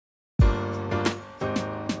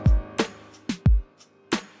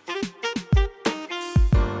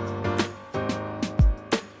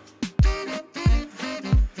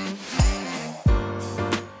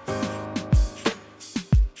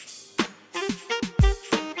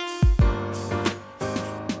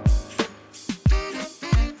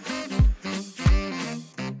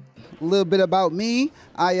A little bit about me.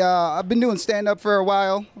 I've been doing stand-up for a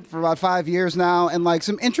while, for about 5 years now, and like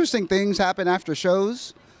some interesting things happen after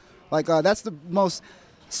shows. Like that's the most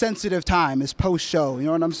sensitive time is post-show. You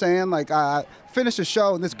know what I'm saying? Like I finished a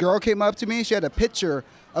show and this girl came up to me. She had a picture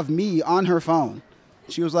of me on her phone.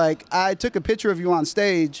 She was like, "I took a picture of you on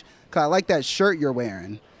stage because I like that shirt you're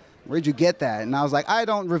wearing. Where'd you get that?" And I was like, "I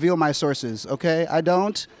don't reveal my sources, okay? I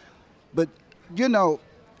don't. But, you know,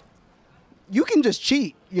 you can just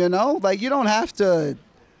cheat, you know? Like, you don't have to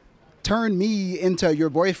turn me into your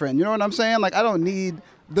boyfriend. You know what I'm saying? Like, I don't need,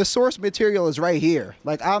 the source material is right here.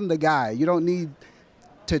 Like, I'm the guy. You don't need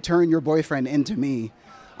to turn your boyfriend into me."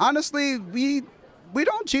 Honestly, we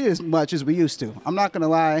don't cheat as much as we used to. I'm not going to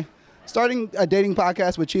lie. Starting a dating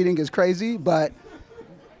podcast with cheating is crazy, but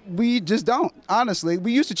we just don't, honestly.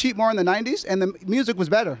 We used to cheat more in the 90s, and the music was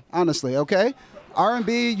better, honestly, okay?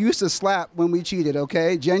 R&B used to slap when we cheated,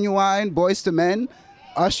 okay? Genuine, Boys to Men,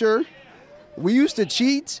 Usher. We used to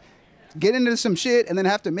cheat, get into some shit, and then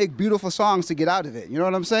have to make beautiful songs to get out of it. You know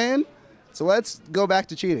what I'm saying? So let's go back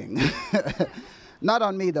to cheating. Not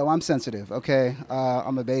on me, though. I'm sensitive, okay?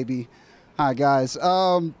 I'm a baby. Hi, guys.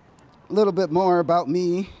 A little bit more about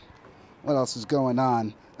me. What else is going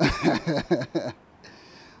on?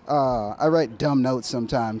 I write dumb notes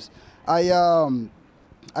sometimes. I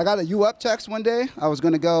got a "you up" text one day. I was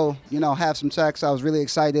going to go, have some sex. I was really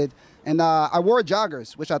excited. And I wore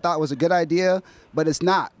joggers, which I thought was a good idea, but it's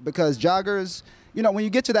not, because joggers, when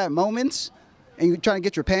you get to that moment and you're trying to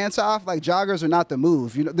get your pants off, like, joggers are not the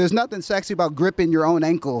move. There's nothing sexy about gripping your own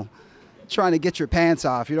ankle trying to get your pants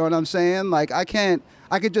off. You know what I'm saying? Like, I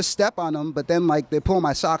could just step on them, but then, like, they pull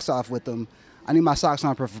my socks off with them. I need my socks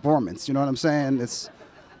on for performance. You know what I'm saying? It's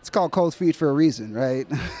called cold feet for a reason, right?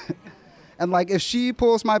 And, like, if she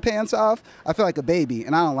pulls my pants off, I feel like a baby,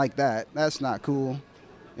 and I don't like that. That's not cool.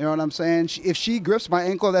 You know what I'm saying? If she grips my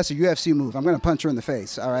ankle, that's a UFC move. I'm going to punch her in the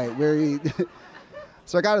face, all right?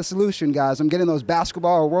 So I got a solution, guys. I'm getting those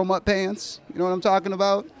basketball or warm-up pants. You know what I'm talking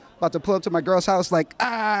about? About to pull up to my girl's house like,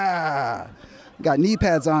 got knee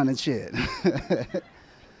pads on and shit.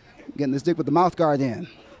 Getting this dick with the mouth guard in.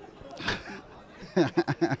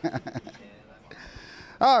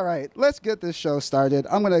 All right, let's get this show started.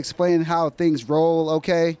 I'm going to explain how things roll,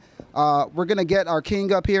 okay? We're going to get our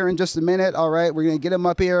king up here in just a minute, all right? We're going to get him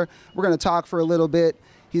up here. We're going to talk for a little bit.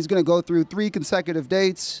 He's going to go through 3 consecutive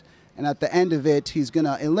dates, and at the end of it, he's going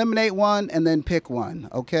to eliminate one and then pick one,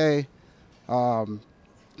 okay?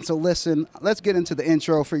 So listen, let's get into the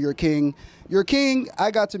intro for your king. Your king,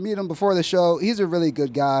 I got to meet him before the show. He's a really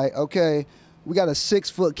good guy, okay? We got a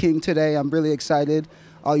 6-foot king today. I'm really excited.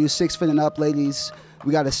 All you 6 foot and up ladies,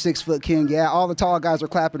 we got a 6-foot king. Yeah, all the tall guys are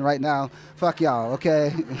clapping right now. Fuck y'all,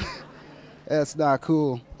 okay? That's not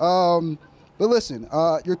cool. But listen,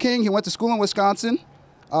 your king, he went to school in Wisconsin,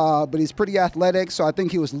 but he's pretty athletic, so I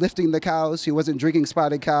think he was lifting the cows. He wasn't drinking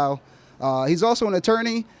spotted cow. He's also an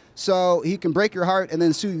attorney, so he can break your heart and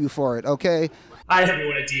then sue you for it, okay? Hi,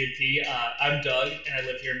 everyone at D&P. I'm Doug, and I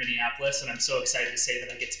live here in Minneapolis, and I'm so excited to say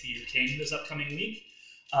that I get to be your king this upcoming week.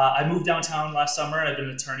 I moved downtown last summer. I've been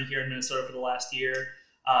an attorney here in Minnesota for the last year.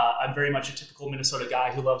 I'm very much a typical Minnesota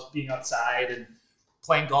guy who loves being outside and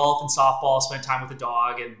playing golf and softball, spend time with the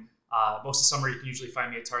dog, and most of summer you can usually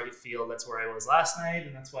find me at Target Field. That's where I was last night,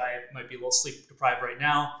 and that's why I might be a little sleep deprived right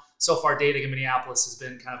now. So far, dating in Minneapolis has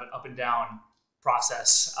been kind of an up and down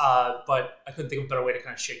process, but I couldn't think of a better way to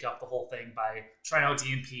kind of shake up the whole thing by trying out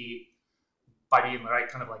D&P, by being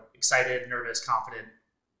kind of like excited, nervous, confident,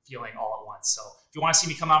 feeling all at once. So if you want to see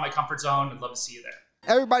me come out of my comfort zone, I'd love to see you there.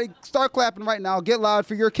 Everybody start clapping right now. Get loud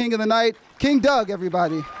for your king of the night, King Doug,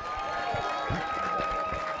 everybody.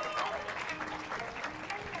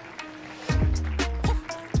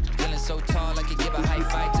 Feeling so tall, I could give a high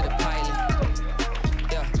five to the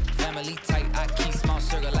pilot. Yeah, family tight, I keep small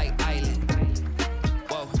circle like island.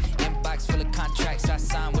 Whoa, inbox full of contracts I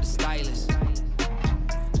signed with a stylist.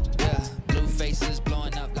 Yeah, blue faces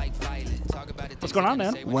blowing up like violet. Talk about it. What's going on,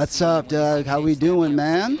 man? What's up, Doug? How we doing,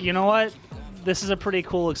 man? You know what? This is a pretty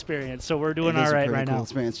cool experience, so we're doing all right right now.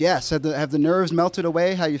 Experience. Yes. Have the nerves melted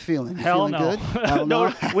away? How you feeling? Hell feeling no. Good? Hell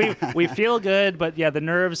no. we feel good, but yeah, the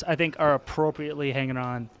nerves I think are appropriately hanging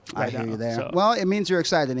on right now. I hear you there. So. Well, it means you're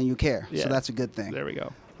excited and you care, Yeah. so that's a good thing. There we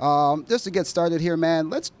go. Just to get started here,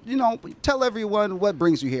 man, let's tell everyone what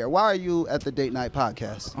brings you here. Why are you at the Date Night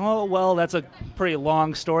Podcast? Oh, well, that's a pretty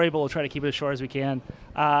long story, but we'll try to keep it as short as we can.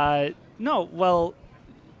 No, well,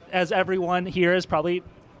 as everyone here has probably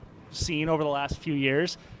seen over the last few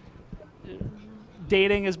years,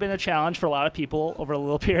 dating has been a challenge for a lot of people over a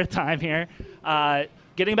little period of time here.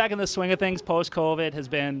 Getting back in the swing of things post-COVID has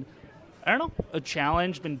been, I don't know, a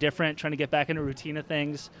challenge, been different, trying to get back into a routine of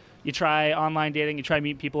things, You try online dating. You try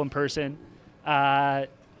meeting people in person. Man,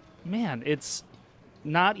 it's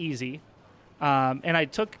not easy. And I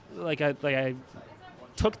took I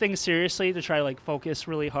took things seriously to try to focus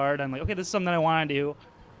really hard on okay, this is something I want to do.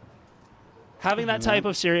 Having that type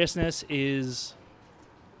of seriousness is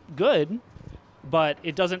good, but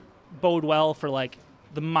it doesn't bode well for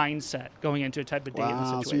the mindset going into a type of dating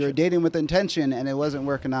situation. So you're dating with intention and it wasn't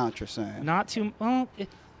working out, you're saying? Not too well.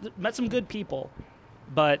 Met some good people,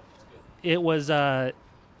 but it was the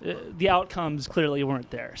outcomes clearly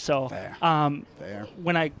weren't there. So Fair.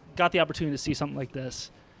 When I got the opportunity to see something like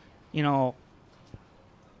this,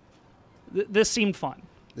 this seemed fun.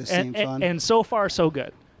 And so far so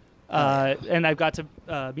good. And I've got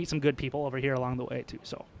to meet some good people over here along the way too.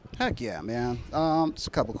 So. Heck yeah, man. Just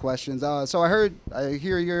a couple questions. So I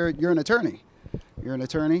hear you're an attorney. You're an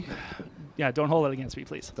attorney? Yeah, don't hold it against me,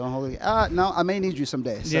 please. Don't hold it. No, I may need you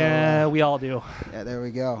someday. So, yeah, we all do. Yeah, there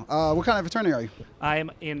we go. What kind of attorney are you?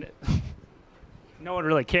 I'm in. No one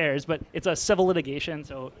really cares, but it's a civil litigation.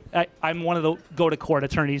 So I'm one of the go-to-court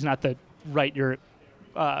attorneys, not the write your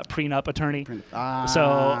prenup attorney.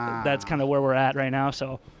 So that's kind of where we're at right now.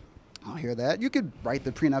 So. I'll hear that. You could write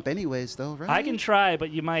the prenup anyways, though, right? I can try, but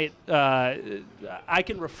you might. I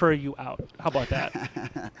can refer you out. How about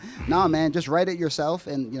that? No, man, just write it yourself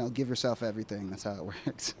and give yourself everything. That's how it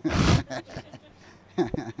works.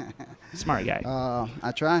 Smart guy.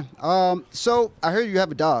 I try. So I heard you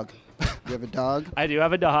have a dog. You have a dog? I do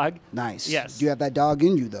have a dog. Nice. Yes. Do you have that dog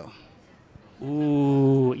in you, though?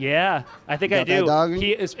 Ooh, yeah. I think I do. That dog?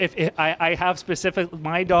 He is. If I have specific.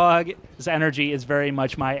 My dog's energy is very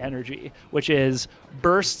much my energy, which is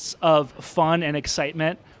bursts of fun and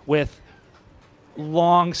excitement with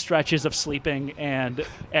long stretches of sleeping and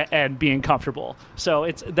being comfortable.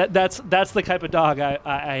 So that's the type of dog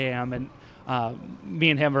I am, and me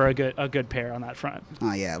and him are a good pair on that front.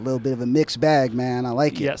 Oh yeah, a little bit of a mixed bag, man. I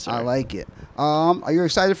like it. Yes, sir. I like it. Are you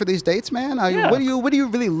excited for these dates, man? Yeah. What are you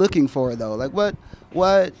really looking for though? What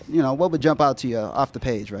would jump out to you off the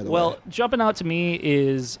page right away? Well, jumping out to me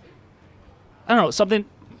is, I don't know, something.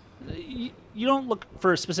 You don't look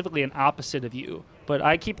for specifically an opposite of you, but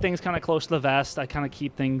I keep things kind of close to the vest. I kind of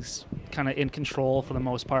keep things kind of in control for the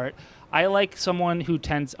most part. I like someone who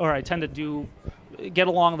I tend to get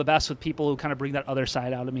along the best with people who kind of bring that other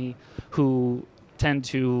side out of me, who tend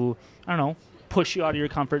to, I don't know, push you out of your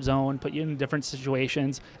comfort zone, put you in different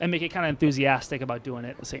situations, and make you kind of enthusiastic about doing it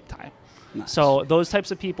at the same time. Nice. So those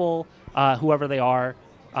types of people, whoever they are,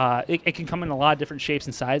 it can come in a lot of different shapes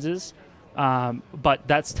and sizes, but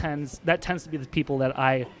that tends to be the people that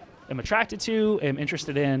I am attracted to, am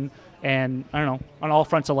interested in, and I don't know, on all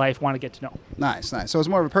fronts of life, want to get to know. Nice. So it's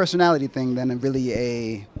more of a personality thing than really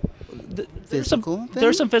a physical thing?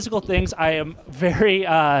 There's some physical things. I am very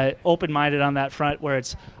open-minded on that front, where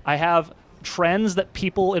I have trends that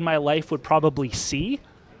people in my life would probably see,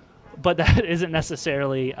 but that isn't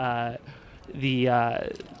necessarily I'm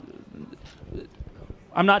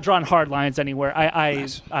not drawing hard lines anywhere.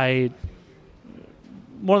 Nice. I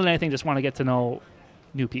more than anything just want to get to know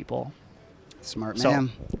new people. Smart man,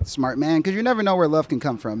 because you never know where love can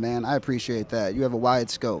come from, man. I appreciate that. You have a wide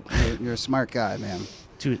scope. You're a smart guy, man.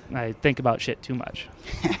 I think about shit too much.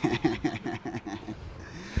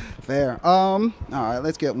 Fair. All right,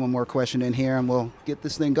 let's get one more question in here, and we'll get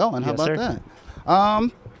this thing going. How Yes, about sir.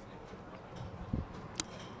 that?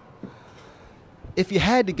 If you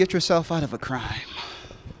had to get yourself out of a crime,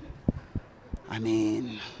 I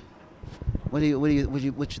mean, what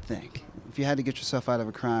you think? If you had to get yourself out of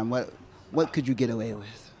a crime, what could you get away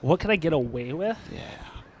with? What could I get away with? Yeah.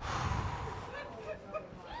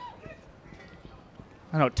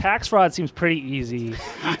 I don't know. Tax fraud seems pretty easy.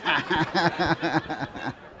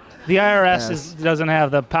 The IRS doesn't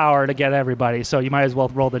have the power to get everybody, so you might as well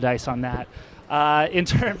roll the dice on that. In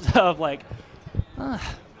terms of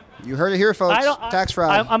You heard it here, folks. Tax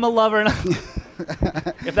fraud. I'm a lover.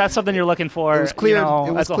 If that's something you're looking for, It was cleared.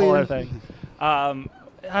 It was that's a whole other cleared. thing.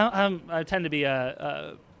 I tend to be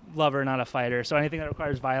a lover, not a fighter. So anything that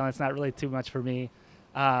requires violence, not really too much for me.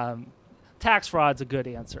 Tax fraud's a good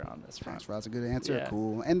answer on this front. Tax fraud's a good answer. Yeah.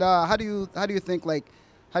 Cool. And how do you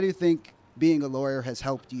think being a lawyer has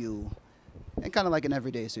helped you in kind of like an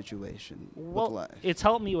everyday situation with life? It's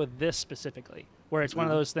helped me with this specifically, where it's one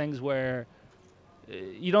of those things where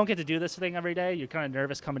you don't get to do this thing every day. You're kind of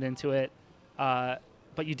nervous coming into it, but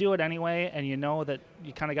you do it anyway, and you know that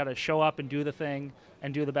you kind of got to show up and do the thing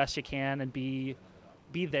and do the best you can and be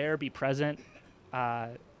there, be present,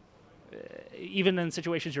 even in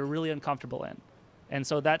situations you're really uncomfortable in. And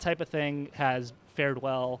so that type of thing has fared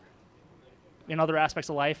well in other aspects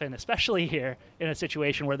of life, and especially here in a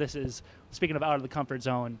situation where this is, speaking of out of the comfort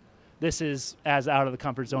zone, this is as out of the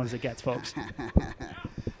comfort zone as it gets, folks.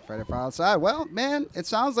 Ready for outside. Well, man, it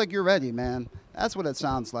sounds like you're ready, man. That's what it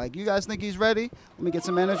sounds like. You guys think he's ready? Let me get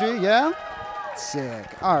some energy. Yeah?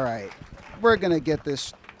 Sick. All right. We're going to get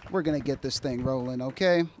this thing rolling,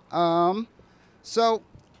 okay? So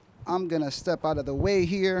I'm going to step out of the way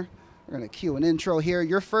here. We're going to cue an intro here.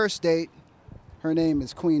 Your first date, her name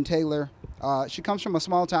is Queen Taylor. She comes from a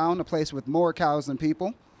small town, a place with more cows than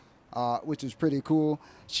people, which is pretty cool.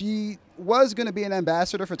 She was going to be an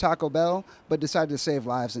ambassador for Taco Bell, but decided to save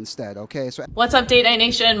lives instead, okay? So, what's up, Date Night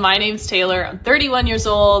Nation? My name's Taylor. I'm 31 years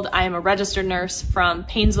old. I am a registered nurse from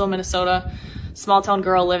Paynesville, Minnesota. Small town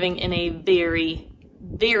girl living in a very,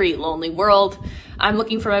 very lonely world. I'm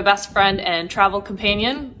looking for my best friend and travel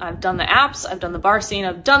companion. I've done the apps, I've done the bar scene,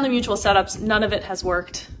 I've done the mutual setups. None of it has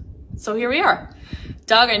worked. So here we are.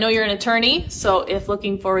 Dawg, I know you're an attorney, so if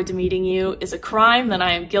looking forward to meeting you is a crime, then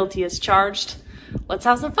I am guilty as charged. Let's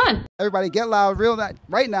have some fun. Everybody get loud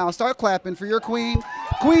right now. Start clapping for your queen,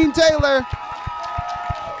 Queen Taylor.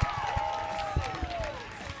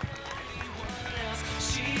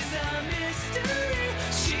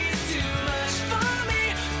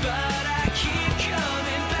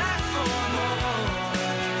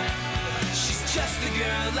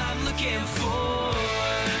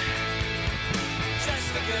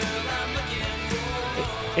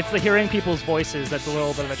 It's the hearing people's voices that's a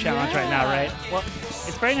little bit of a challenge right now, right? Well,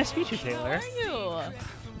 it's very nice to meet you, Taylor. How are you?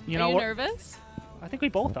 You know, are you nervous? I think we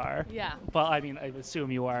both are. Yeah. Well, I mean, I assume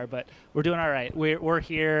you are, but we're doing all right. We're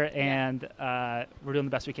here, and we're doing the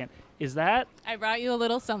best we can. Is that? I brought you a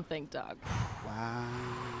little something, Dawg. Wow.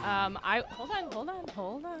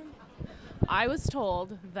 Hold on. I was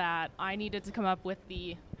told that I needed to come up with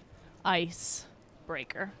the ice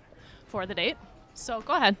breaker for the date. So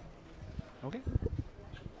go ahead. Okay.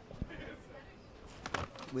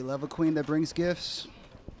 We love a queen that brings gifts.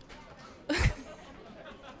 Go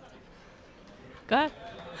ahead.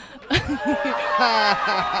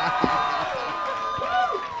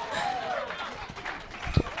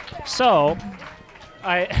 So,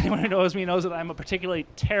 anyone who knows me knows that I'm a particularly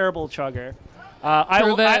terrible chugger. I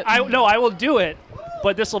will do it,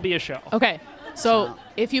 but this will be a show. Okay. So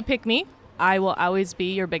if you pick me, I will always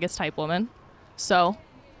be your biggest hype woman. So,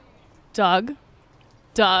 Dawg.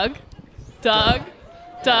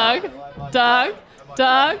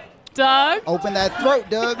 Open that throat,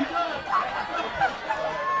 Dawg.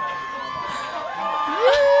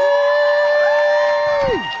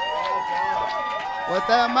 What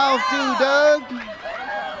that mouth do, Dawg?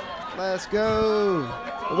 Let's go.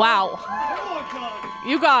 Wow.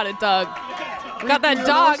 You got it, Dawg. Got that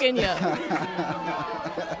dog in you.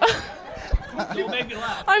 You make me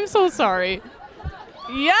laugh. I'm so sorry.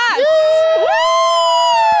 Yes! Ooh,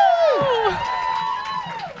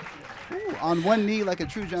 on one knee like a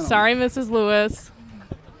true gentleman. Sorry, Mrs. Lewis.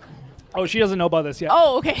 Oh, she doesn't know about this yet.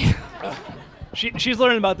 Oh, okay. She's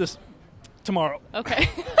learning about this tomorrow. Okay.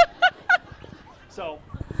 So,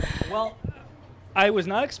 well, I was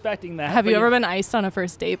not expecting that. Have you ever been iced on a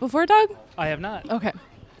first date before, Dawg? I have not. Okay.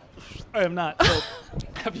 I have not. So,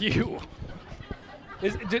 have you?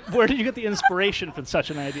 Where did you get the inspiration for such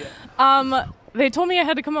an idea? They told me I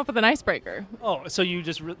had to come up with an icebreaker. Oh, so you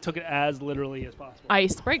just took it as literally as possible.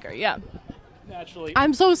 Icebreaker, yeah. Naturally.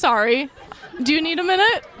 I'm so sorry. Do you need a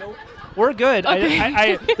minute? Nope. We're good.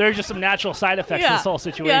 Okay. There are just some natural side effects to this whole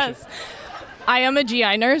situation. Yes. I am a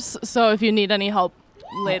GI nurse, so if you need any help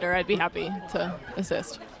later, I'd be happy to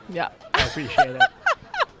assist. Yeah. I appreciate it.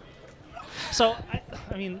 So,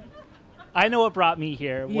 I mean, I know what brought me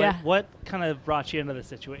here. What kind of brought you into this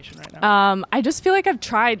situation right now? I just feel like I've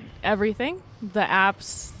tried everything. The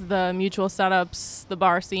apps, the mutual setups, the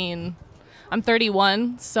bar scene. I'm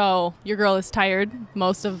 31, so your girl is tired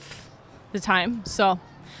most of the time. So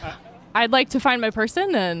I'd like to find my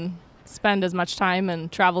person and spend as much time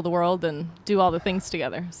and travel the world and do all the things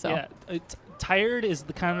together. So yeah, tired is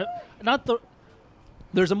the kind of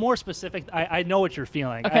there's a more specific. I know what you're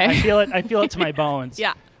feeling. Okay. I feel it to my bones.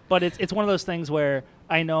 Yeah. But it's one of those things where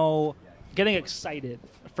I know getting excited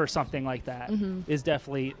for something like that is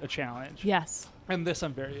definitely a challenge. Yes. And this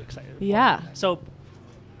I'm very excited for. Yeah. So,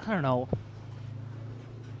 I don't know.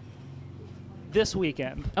 This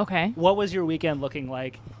weekend. Okay. What was your weekend looking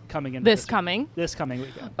like coming into This coming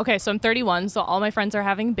weekend? Okay, so I'm 31, so all my friends are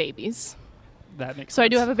having babies. That makes sense. So I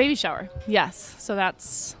do have a baby shower. Yes. So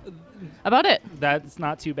that's about it. That's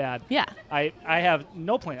not too bad. Yeah. I have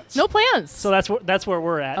no plans. No plans. So that's where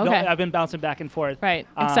we're at. Okay. No, I've been bouncing back and forth. Right.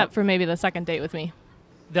 Except for maybe the second date with me.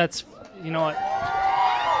 That's, you know what?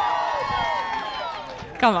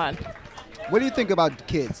 Come on. What do you think about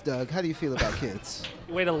kids, Doug? How do you feel about kids?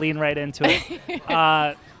 Way to lean right into it.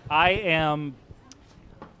 I am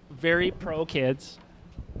very pro kids,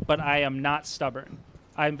 but I am not stubborn.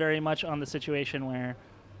 I'm very much on the situation where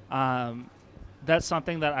that's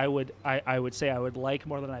something that I would say I would like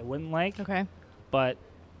more than I wouldn't like. Okay. But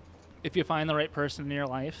if you find the right person in your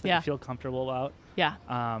life that you feel comfortable about,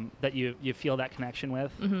 that you feel that connection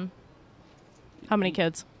with. Mm-hmm. How many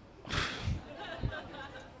kids?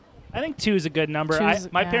 I think 2 is a good number.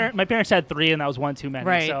 My parents had 3, and that was one too many.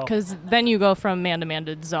 Right, because then you go from man-to-man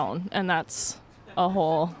to zone, and that's a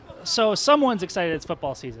whole... So someone's excited it's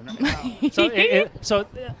football season right now. So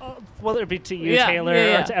whether it be to you, Taylor,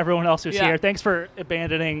 or to everyone else who's here, thanks for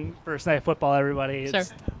abandoning first night football, everybody. Sure.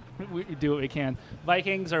 We do what we can.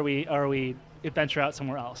 Vikings, or we venture out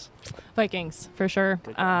somewhere else? Vikings, for sure.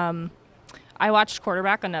 I watched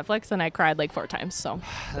Quarterback on Netflix, and I cried like 4 times. So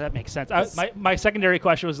that makes sense. My secondary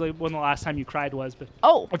question was like, when the last time you cried was. But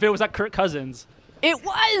if it was like Kirk Cousins. It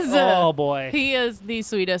was. Oh, boy. He is the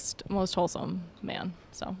sweetest, most wholesome man.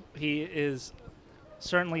 So he is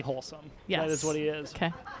certainly wholesome. Yes. That is what he is.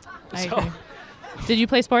 Okay. I agree. Did you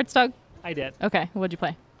play sports, Doug? I did. Okay. What'd you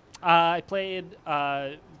play? I played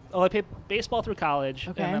baseball through college,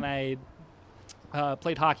 okay. And then I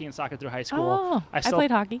played hockey and soccer through high school. Oh, I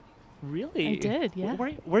played hockey. Really? I did, yeah.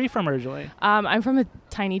 Where are you from originally? I'm from a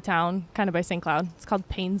tiny town, kind of by St. Cloud. It's called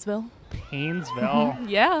Paynesville. Paynesville?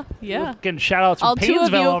 Yeah. We're getting shout-outs from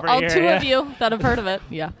Paynesville over here. All two of you that have heard of it,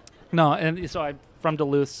 yeah. No, and so I'm from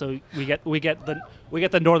Duluth, so we get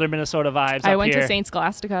the northern Minnesota vibes. I went to St.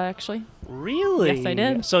 Scholastica, actually. Really? Yes, I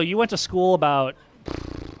did. So you went to school about,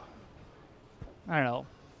 I don't know,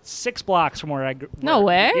 6 blocks from where I grew up. No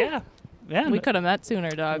way? Yeah. We could have met sooner,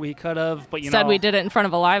 Dog. We could have, but Instead, we did it in front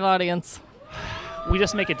of a live audience. We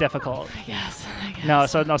just make it difficult. Yes, I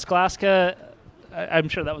guess. No, Scholastica, I'm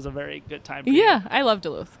sure that was a very good time for you. Yeah, I love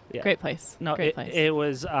Duluth. Yeah. Great place. No, Great place. It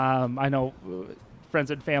was, I know,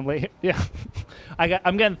 friends and family. Yeah.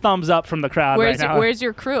 I'm getting thumbs up from the crowd right now. Where's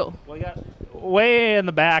your crew? We got way in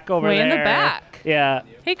the back over there. Way in the back. Yeah.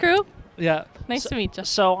 Hey, crew. Yeah. Nice to meet you.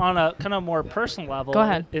 So on a kind of more personal level. Go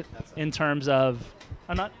ahead. In terms of,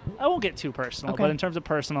 I won't get too personal, okay. But in terms of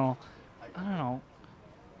personal, I don't know.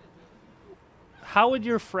 How would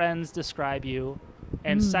your friends describe you?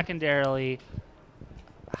 And secondarily,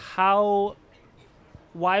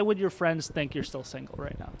 why would your friends think you're still single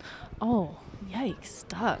right now? Oh, yikes,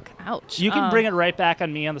 Doug. Ouch. You can bring it right back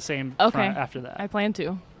on me on the same front after that. I plan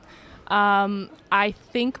to. I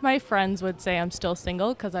think my friends would say I'm still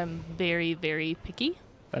single because I'm very, very picky.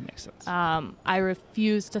 That makes sense. I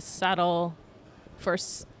refuse to settle for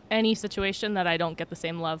any situation that I don't get the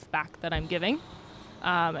same love back that I'm giving.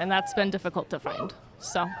 And that's been difficult to find.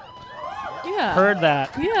 So, yeah. Heard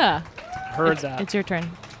that. Yeah. Heard that. It's your turn.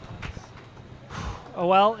 Oh,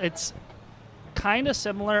 well, it's kind of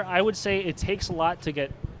similar. I would say it takes a lot to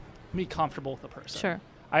get me comfortable with a person. Sure.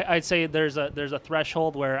 I'd say there's a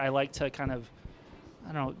threshold where I like to kind of,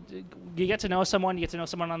 I don't know, you get to know someone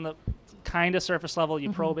on the kind of surface level,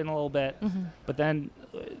 you probe in a little bit, but then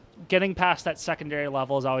getting past that secondary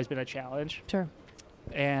level has always been a challenge. Sure.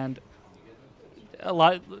 And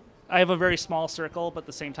I have a very small circle, but at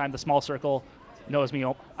the same time, the small circle knows me,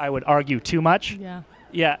 I would argue, too much. Yeah.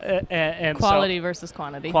 Yeah, and quality versus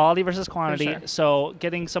quantity. Quality versus quantity. For sure. So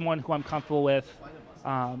getting someone who I'm comfortable with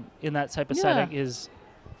in that type of setting is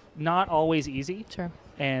not always easy. Sure.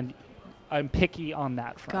 And I'm picky on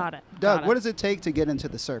that front. Got it. Doug, what does it take to get into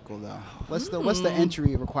the circle, though? What's the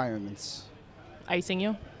entry requirements? Icing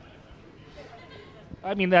you?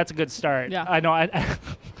 I mean, that's a good start. Yeah. I know.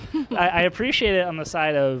 I appreciate it on the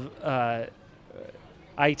side of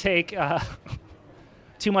I take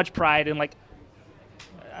too much pride in, like,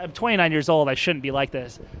 I'm 29 years old. I shouldn't be like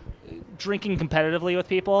this. Drinking competitively with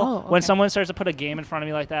people. Oh, okay. When someone starts to put a game in front of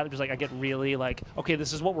me like that, I'm just like, I get really like, okay,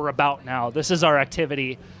 this is what we're about now. This is our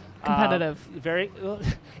activity. Competitive.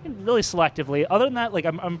 Really selectively. Other than that, like,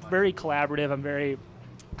 I'm very collaborative. I'm very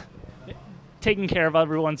taking care of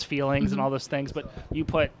everyone's feelings and all those things. But you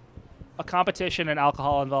put a competition and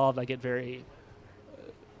alcohol involved, I get very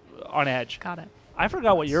on edge. Got it. I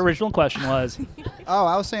forgot what your original question was. Oh,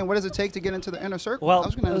 I was saying, what does it take to get into the inner circle? Well,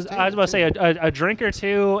 I was about to say a drink or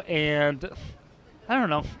two, and I don't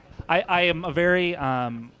know. I am a very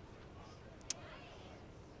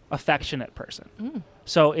affectionate person.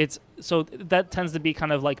 So that tends to be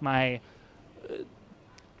kind of like my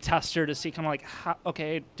tester to see kind of like, how,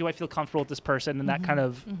 okay, do I feel comfortable with this person in that kind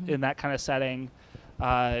of setting,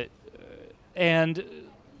 and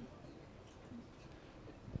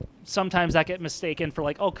sometimes that get mistaken for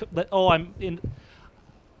like,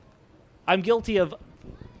 I'm guilty of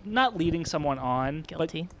not leading someone on.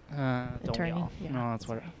 Guilty. But, don't Attorney. we all? Yeah, No, that's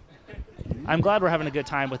what. I'm glad we're having a good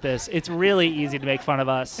time with this. It's really easy to make fun of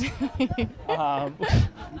us.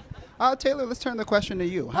 Taylor, let's turn the question to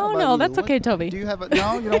you. How Oh, about no, you? that's okay, Toby. Do you have a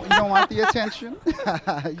no? You don't want the attention.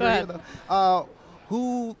 Go ahead.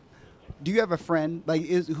 Who do you have a friend? Like,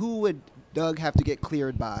 who would Dawg have to get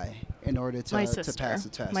cleared by in order to My to sister. pass the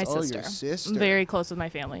test? My Oh, sister. your sister. I'm very close with my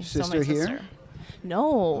family. so Sister my here? sister.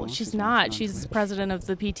 No, Oh, she's she's not. not She's Twitch. president of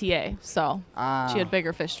the PTA, so she had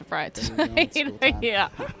bigger fish to fry There you go, it's school tonight. time. Yeah.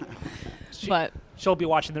 But She'll be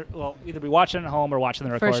watching either be watching at home or watching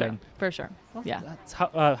the recording. for sure. Yeah. That's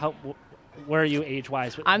where are you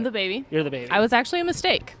age-wise? I'm the baby. You're the baby. I was actually a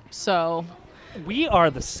mistake. So We are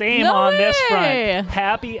the same No on this way! front.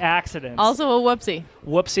 Happy accidents. also a whoopsie.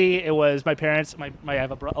 Whoopsie, it was my parents. I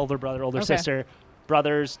have a older brother, older Okay. sister.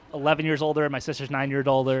 Brother's 11 years older. My sister's 9 years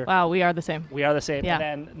older. Wow, we are the same. We are the same. Yeah.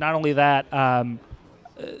 And then not only that,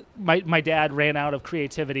 my dad ran out of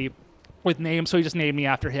creativity with names, so he just named me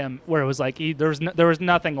after him. Where it was like there was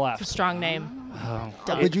nothing left. It's a strong name.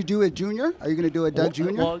 Would you do it junior? Are you going to do a Doug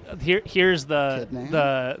Jr.? Well, here's Kid name.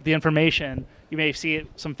 the information. You may see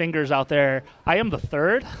some fingers out there. I am the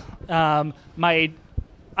third.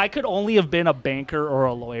 I could only have been a banker or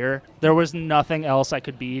a lawyer. There was nothing else I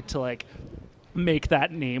could be to like make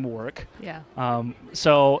that name work. Yeah.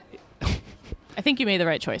 So I think you made the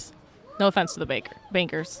right choice. No offense to the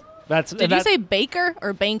bankers. that's Did you say baker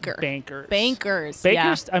or banker? bankers? Bankers.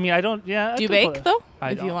 Bakers. I mean, I don't. Yeah. I Do you could bake put- though?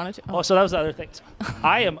 I if you don't. wanted to. Oh, so that was the other thing.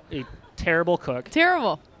 I am a terrible cook.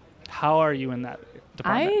 Terrible. How are you in that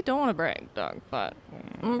department? I don't want to brag, Dawg, but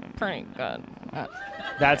I'm pretty good.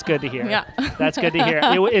 That's good to hear. Yeah. That's good to hear.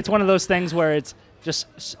 It's one of those things where it's one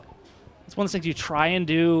of those things you try and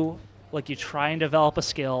do, like you try and develop a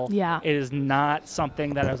skill. Yeah. It is not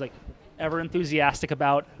something that I was like ever enthusiastic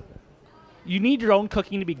about. You need your own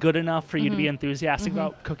cooking to be good enough for you to be enthusiastic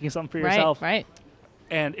about cooking something for yourself. Right.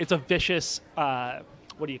 And it's a vicious,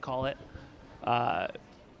 what do you call it?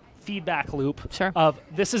 Feedback loop Sure. of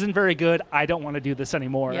this isn't very good. I don't want to do this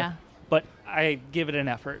anymore. Yeah. But I give it an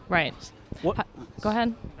effort. Right. What? Go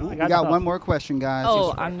ahead. Ooh, we got got the- one more question, guys. Oh,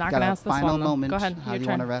 Just I'm not got gonna a ask this final one, though. moment. Go ahead, How your do you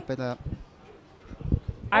want to turn. wrap it up?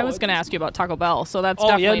 I was going to ask you about Taco Bell, so that's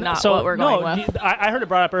definitely not what we're going with. I heard it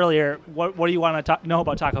brought up earlier. What do you want to know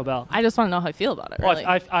about Taco Bell? I just want to know how I feel about it, Well, really.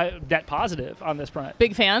 I net positive on this front.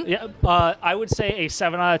 Big fan? Yeah, I would say a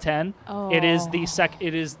 7 out of 10. It is the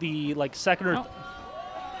It is the like second or.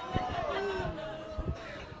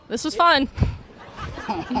 This was fun.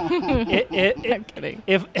 I'm kidding.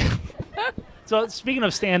 So speaking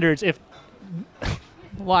of standards, if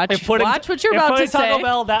Watch what you're if about putting to say. Taco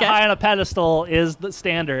Bell that Okay. high on a pedestal is the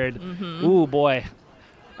standard, ooh boy.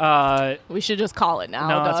 We should just call it now,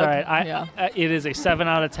 No, that's Doug. all right. Yeah. It is a 7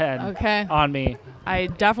 out of 10 Okay. on me. I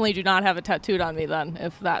definitely do not have it tattooed on me then,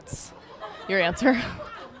 if that's your answer.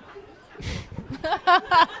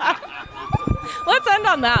 Let's end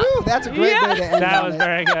on that. Woo, that's a great way to end That on was it.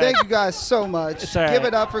 very good. Thank you guys so much. It's all Give right.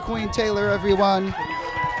 it up for Queen Taylor, everyone.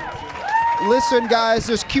 Listen, guys,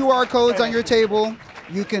 there's QR codes on your table.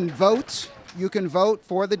 You can vote. You can vote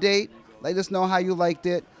for the date. Let us know how you liked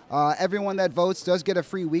it. Everyone that votes does get a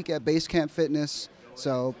free week at Basecamp Fitness.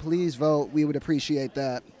 So please vote. We would appreciate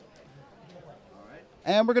that.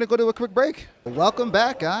 And we're going to go to a quick break. Welcome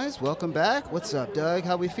back, guys. Welcome back. What's up, Doug?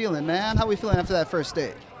 How we feeling, man? How we feeling after that first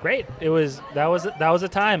date? Great. That was a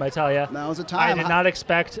time, I tell you. That was a I time. did not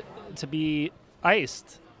expect to be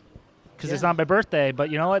iced because it's Yeah. not my birthday. But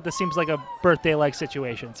you know what? This seems like a birthday-like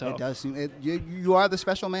situation. So It does seem you are the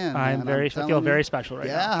special man. I man. feel very special right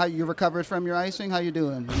Yeah, now. how you recovered from your icing? How you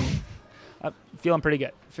doing? I'm feeling pretty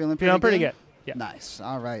good. Feeling pretty good. Yeah. Nice.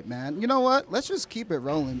 All right, man. You know what? Let's just keep it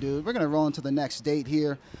rolling, dude. We're gonna roll into the next date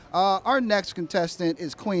here. Our next contestant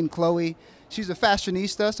is Queen Chloe. She's a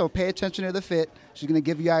fashionista, so pay attention to the fit. She's going to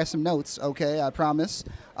give you guys some notes, okay? I promise.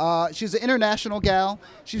 She's an international gal.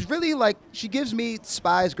 She's really like, she gives me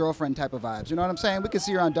Spy's girlfriend type of vibes. You know what I'm saying? We could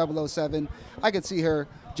see her on 007. I could see her,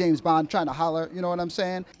 James Bond, trying to holler. You know what I'm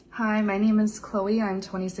saying? Hi, my name is Chloe. I'm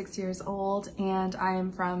 26 years old and I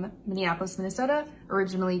am from Minneapolis, Minnesota.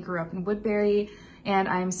 Originally grew up in Woodbury, and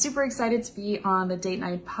I'm super excited to be on the Date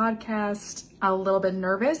Night podcast. A little bit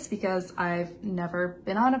nervous because I've never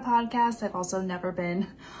been on a podcast. I've also never been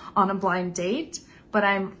on a blind date, but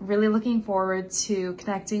I'm really looking forward to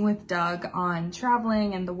connecting with Doug on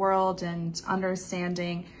traveling and the world and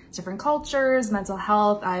understanding different cultures, mental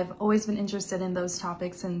health. I've always been interested in those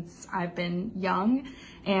topics since I've been young,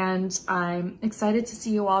 and I'm excited to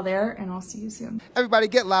see you all there, and I'll see you soon. Everybody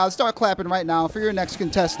get loud. Start clapping right now for your next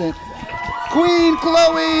contestant, Queen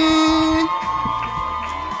Chloe.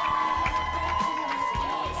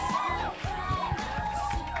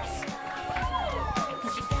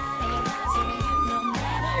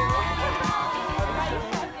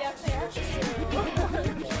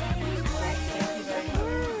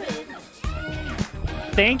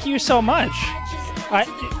 Thank you so much.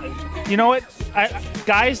 You know what?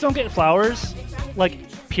 Guys don't get flowers, like,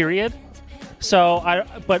 period. So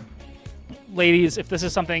but ladies, if this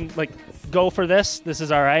is something like, go for this. This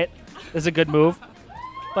is all right. This is a good move.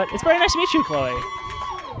 But it's very nice to meet you, Chloe.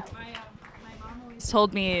 My mom always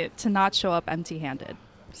told me to not show up empty-handed.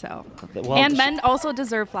 So, Well, and men also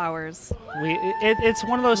deserve flowers. It's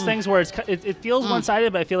one of those things where it feels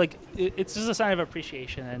one-sided, but I feel like it's just a sign of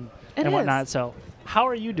appreciation and whatnot. So, how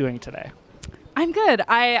are you doing today? I'm good.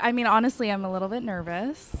 I mean, honestly, I'm a little bit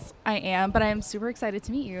nervous. I am, but I'm super excited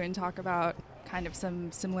to meet you and talk about kind of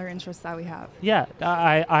some similar interests that we have. Yeah,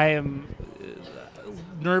 I am.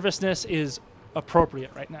 Nervousness is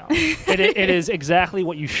appropriate right now. it is exactly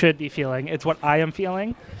what you should be feeling. It's what I am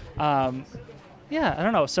feeling. Yeah, I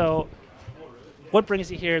don't know. So, what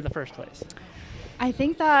brings you here in the first place? I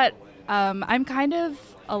think that I'm kind of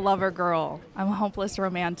a lover girl. I'm a hopeless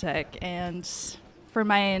romantic, and for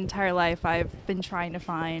my entire life, I've been trying to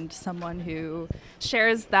find someone who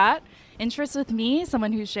shares that interest with me,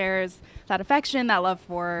 someone who shares that affection, that love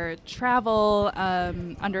for travel,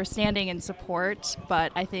 understanding and support.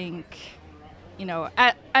 But I think, and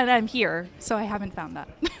I'm here, so I haven't found that.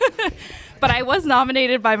 But I was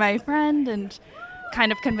nominated by my friend and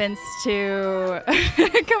kind of convinced to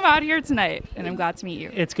come out here tonight, and I'm glad to meet you.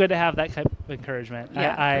 It's good to have that kind of encouragement.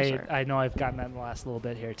 Yeah, I for sure. I know I've gotten that in the last little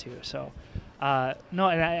bit here too. So, no,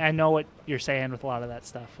 and I know what you're saying with a lot of that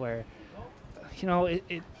stuff where,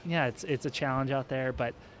 it's a challenge out there, but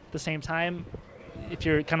at the same time, if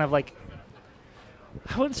you're kind of like,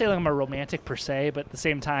 I wouldn't say like I'm a romantic per se, but at the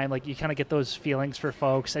same time, like you kind of get those feelings for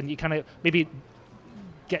folks, and you kind of maybe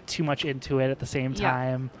get too much into it at the same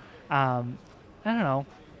time. I don't know.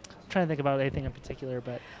 I'm trying to think about anything in particular,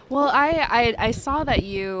 but Well, I saw that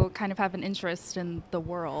you kind of have an interest in the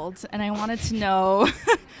world, and I wanted to know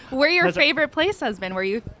where your favorite place has been,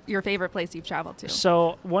 your favorite place you've traveled to.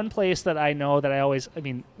 So one place that I know that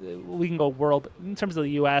we can go world, but in terms of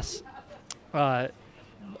the U.S.,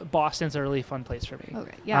 Boston's a really fun place for me.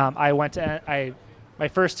 Okay, yeah. I went to my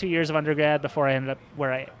first 2 years of undergrad before I ended up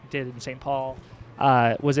where I did in St. Paul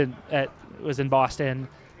was in Boston.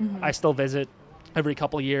 Mm-hmm. I still visit every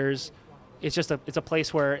couple years. It's just it's a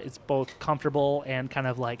place where it's both comfortable and kind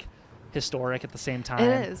of like historic at the same time.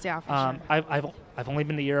 It is, yeah, for sure. I've only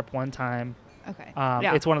been to Europe one time. Okay.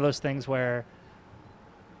 It's one of those things where.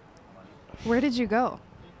 Where did you go?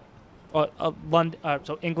 London,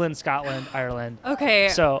 so England, Scotland, Ireland. Okay.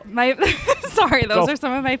 So sorry, those are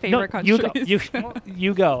some of my favorite countries.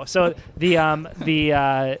 You go. So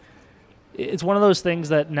it's one of those things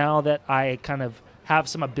that now that I kind of have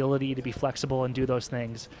some ability to be flexible and do those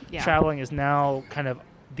things, traveling is now kind of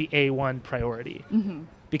the A1 priority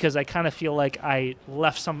because I kind of feel like I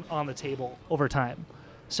left some on the table over time.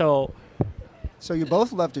 So you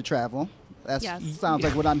both love to travel. That sounds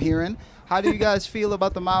like what I'm hearing. How do you guys feel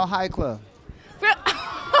about the Mile High Club?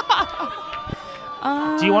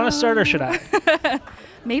 Do you want to start or should I?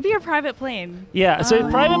 Maybe a private plane. Yeah, so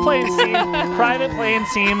private plane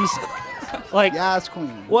seems like yes,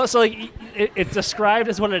 queen. Well, so like it's described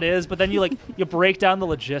as what it is, but then you break down the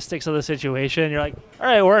logistics of the situation. And you're like, all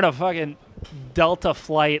right, we're in a fucking Delta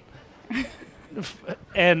flight,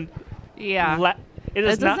 and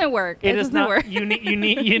it doesn't work. It doesn't work. You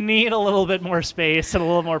need a little bit more space and a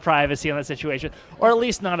little more privacy in that situation, or at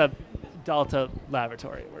least not a Delta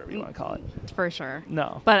laboratory, whatever you want to call it. For sure.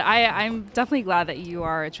 No. But I'm definitely glad that you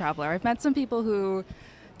are a traveler. I've met some people who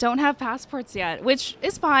don't have passports yet, which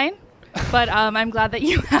is fine. But I'm glad that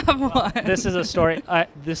you have one. This is a story.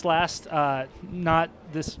 This past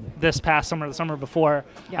summer, the summer before,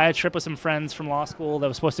 I had a trip with some friends from law school that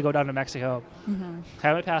was supposed to go down to Mexico.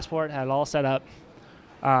 Had my passport, had it all set up.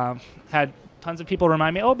 Had tons of people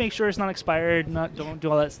remind me, oh, make sure it's not expired, don't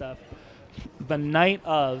do all that stuff. The night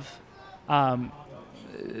of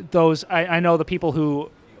those, I know the people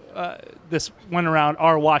who this went around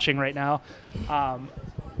are watching right now.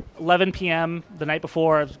 11 p.m. the night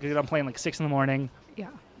before, I was going to get on plane like 6 in the morning. Yeah.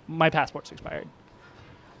 My passport's expired.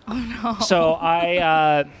 Oh, no. So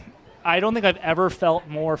I don't think I've ever felt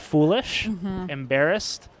more foolish,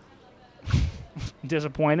 embarrassed,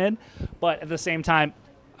 disappointed. But at the same time,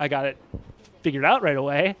 I got it figured out right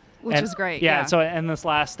away. Which is great. Yeah. So and this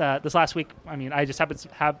last week, I just happened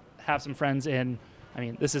to have some friends in.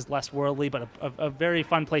 This is less worldly, but a very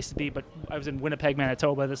fun place to be. But I was in Winnipeg,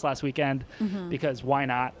 Manitoba this last weekend because why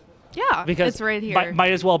not? Yeah, because it's right here.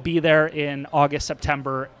 Might as well be there in August,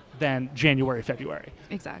 September than January, February.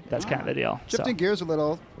 Exactly. That's kind of the deal. Shifting gears a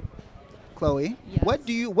little, Chloe, Yes.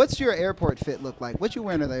 what's your airport fit look like? What you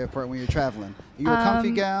wearing at the airport when you're traveling? Are you a comfy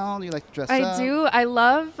gal? You like to dress up? I do. I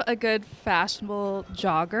love a good fashionable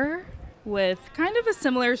jogger with kind of a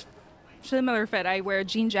similar fit. I wear a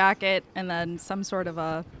jean jacket and then some sort of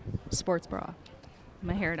a sports bra.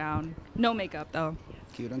 My hair down. No makeup though.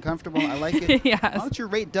 Cute and comfortable. I like it. Yes. Why don't you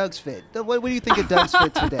rate Doug's fit? What do you think of Doug's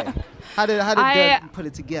fit today? How did Doug put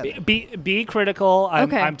it together? Be critical.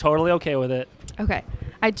 I'm totally okay with it. Okay.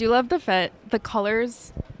 I do love the fit. The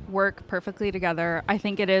colors work perfectly together. I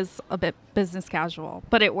think it is a bit business casual,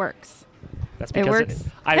 but it works. That's because it works.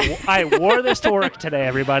 I wore this to work today,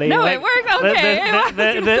 everybody. No, it worked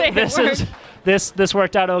okay. This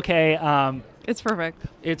worked out okay. It's perfect.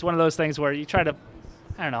 It's one of those things where you try to,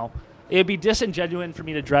 I don't know, it'd be disingenuous for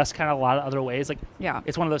me to dress kind of a lot of other ways. Like, yeah,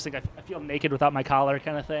 it's one of those things. I feel naked without my collar,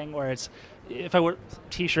 kind of thing. Where it's, if I wear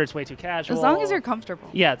t-shirts, way too casual. As long as you're comfortable.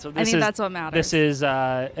 Yeah. So that's what matters. This is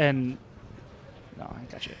and no,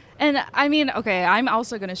 I got you. And I mean, okay, I'm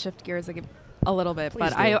also going to shift gears a little bit, Please but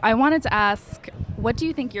do. I wanted to ask, what do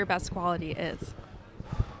you think your best quality is?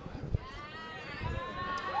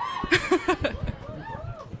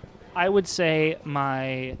 I would say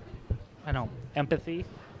my, empathy.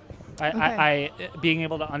 I being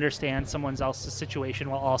able to understand someone else's situation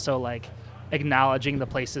while also like acknowledging the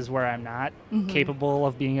places where I'm not capable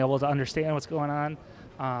of being able to understand what's going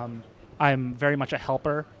on. I'm very much a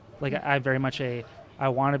helper. Like I'm very much I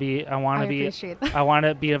want to be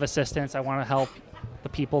of assistance. I want to help the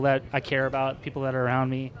people that I care about, people that are around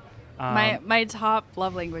me. My top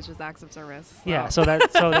love language is acts of service. So. Yeah, so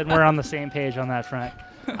then we're on the same page on that front.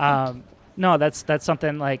 No, that's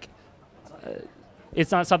something like it's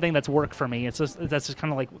not something that's work for me. That's just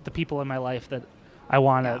kind of like the people in my life that I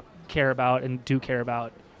want to care about and do care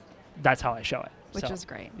about. That's how I show it. Which is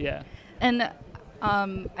great. Yeah. And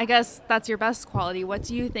I guess that's your best quality. What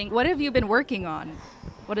do you think? What have you been working on?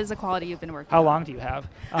 What is a quality you've been working on? How long do you have?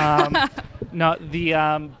 No,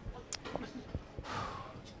 the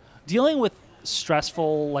dealing with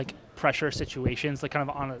stressful like pressure situations, like kind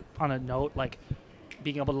of on a note, like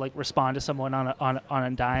being able to like respond to someone on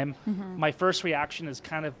a dime. My first reaction is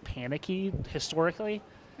kind of panicky historically.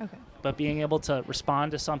 Okay. But being able to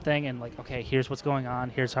respond to something and like, okay, here's what's going on.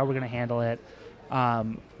 Here's how we're going to handle it.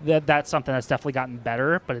 That's something that's definitely gotten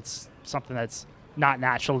better, but it's something that's not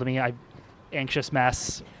natural to me. Anxious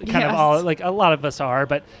mess, kind of all, like a lot of us are,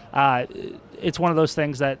 but it's one of those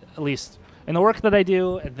things that at least in the work that I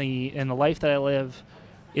do and in the life that I live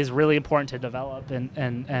is really important to develop.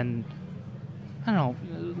 And I don't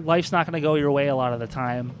know, life's not going to go your way a lot of the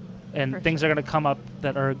time, and things are going to come up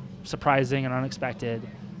that are surprising and unexpected.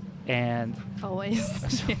 And always,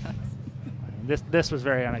 yes. This was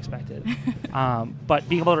very unexpected, but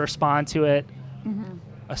being able to respond to it,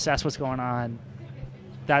 assess what's going on,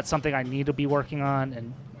 that's something I need to be working on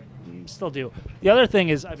and still do. The other thing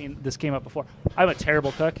is, I mean, this came up before. I'm a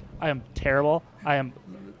terrible cook. I am terrible.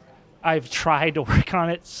 I've tried to work on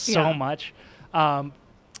it so much,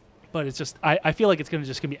 but it's just I feel like it's gonna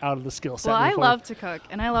be out of the skill set. Well, I love to cook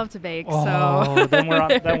and I love to bake, so then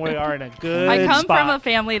we are in a good I come spot. from a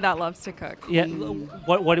family that loves to cook. Yeah.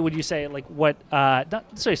 What would you say? Like what? Not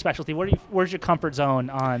necessarily specialty. Where's your comfort zone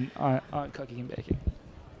on cooking and baking?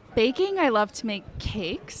 Baking, I love to make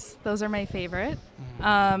cakes. Those are my favorite.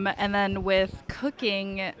 And then with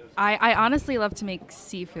cooking, I honestly love to make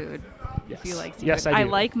seafood. Yes. If you like seafood. Yes, I do. I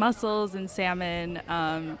like mussels and salmon.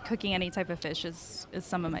 Cooking any type of fish is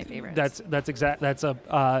some of my favorites. That's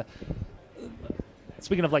a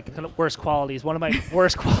speaking of like kind of worst qualities, one of my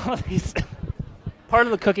worst qualities, part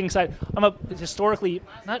of the cooking side, I'm a historically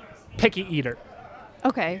not picky eater.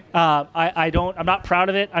 Okay. I'm not proud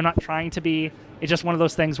of it. I'm not trying to be. It's just one of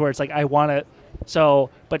those things where it's like I want to.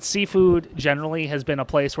 But seafood generally has been a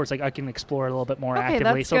place where it's like I can explore a little bit more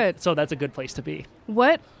actively. That's good. So that's a good place to be.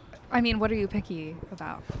 What are you picky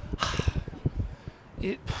about?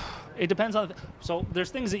 It depends on. So there's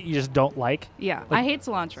things that you just don't like. Yeah, like, I hate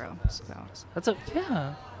cilantro. So.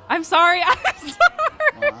 I'm sorry.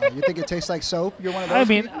 You think it tastes like soap? You're one of those. I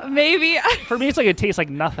mean, people? Maybe. For me, it's like it tastes like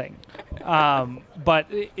nothing. But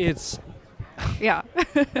it's. Yeah.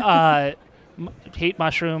 Hate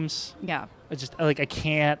mushrooms. Yeah. I just like I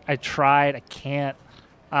can't. I tried. I can't.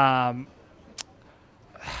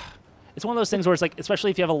 It's one of those things where it's like,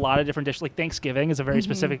 especially if you have a lot of different dishes. Like Thanksgiving is a very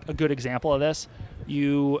a good example of this.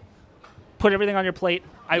 You put everything on your plate.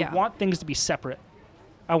 I want things to be separate.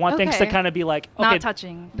 I want things to kind of be like okay, not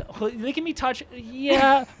touching. They can be touched.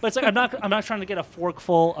 Yeah, but it's like I'm not trying to get a fork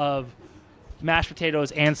full of mashed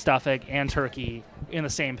potatoes and stuffing and turkey in the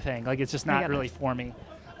same thing. Like it's just not really for me.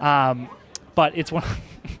 But it's one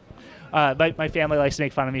My family likes to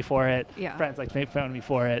make fun of me for it. Yeah. Friends like to make fun of me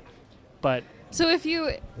for it. But So if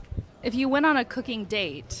you went on a cooking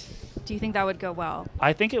date, do you think that would go well?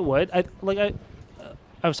 I think it would. I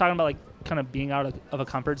was talking about like kind of being out of a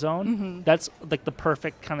comfort zone. Mm-hmm. That's like the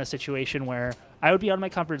perfect kind of situation where I would be out of my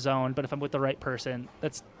comfort zone, but if I'm with the right person,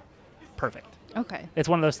 that's perfect. Okay. It's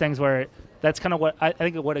one of those things where that's kind of what I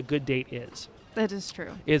think what a good date is. That is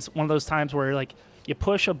true. It's one of those times where like you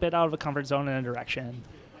push a bit out of a comfort zone in a direction,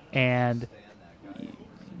 and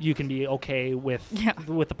you can be okay with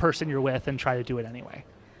the person you're with and try to do it anyway.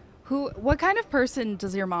 What kind of person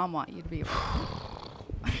does your mom want you to be with?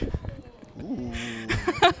 Ooh,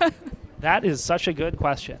 That is such a good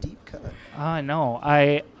question. deep cut. I know.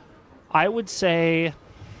 I would say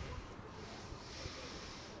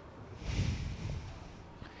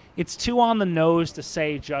it's too on the nose to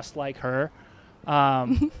say just like her,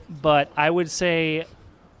 but I would say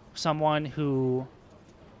someone who,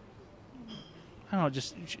 I don't know,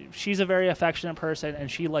 just she's a very affectionate person,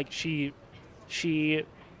 and she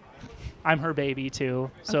I'm her baby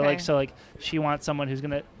too. So Okay. like she wants someone who's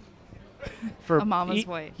gonna for A mama's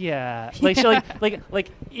boy. Yeah, like she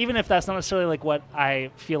like even if that's not necessarily like what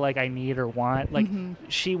I feel like I need or want, like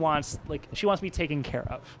she wants me taken care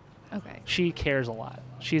of. Okay. She cares a lot.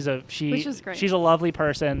 She's Which is great. She's a lovely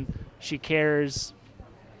person. She cares.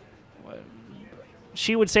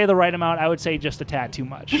 She would say the right amount. I would say just a tad too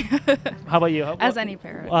much. How about you? As any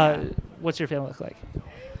parent. What's your family look like?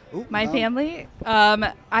 Ooh, My family,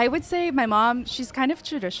 I would say my mom, she's kind of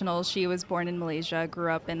traditional. She was born in Malaysia,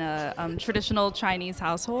 grew up in a traditional Chinese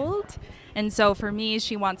household. And so for me,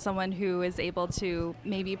 she wants someone who is able to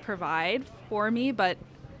maybe provide for me, but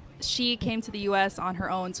she came to the U.S. on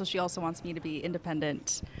her own, so she also wants me to be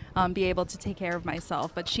independent, be able to take care of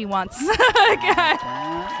myself. But she wants...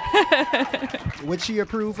 Would she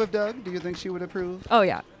approve of Doug? Do you think she would approve? Oh,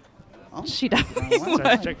 yeah. Oh. She definitely would.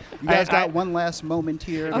 Check. You guys got one last moment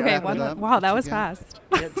here. to Okay, wrap it up. wow, that What was you got? fast.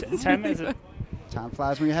 Yeah, 10 minutes. Time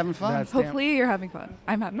flies when you're having fun. That's- Hopefully you're having fun.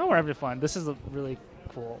 I'm having No, we're having fun. This is a really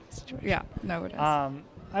cool situation. Yeah, no, it is.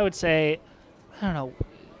 I would say, I don't know,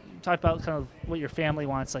 talk about kind of what your family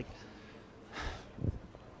wants. Like,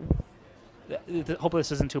 hopefully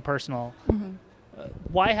this isn't too personal.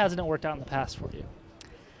 Why hasn't it worked out in the past for you?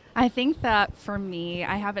 I think that for me,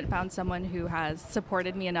 I haven't found someone who has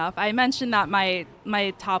supported me enough. I mentioned that my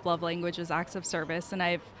top love language is acts of service, and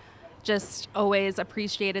I've just always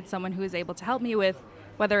appreciated someone who is able to help me with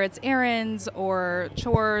whether it's errands or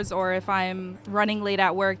chores, or if I'm running late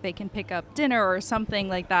at work, they can pick up dinner or something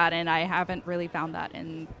like that, and I haven't really found that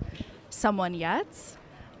in someone yet.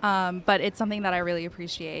 But it's something that I really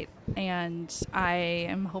appreciate, and I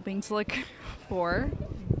am hoping to look for.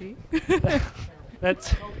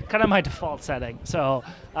 That's kind of my default setting. So,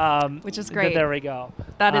 Which is great. There we go.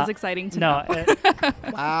 That is exciting to know.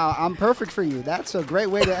 Wow, I'm perfect for you. That's a great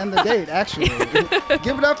way to end the date, actually.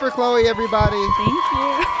 Give it up for Chloe, everybody. Thank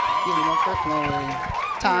you. Give it up for Chloe.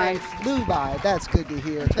 Time flew by. That's good to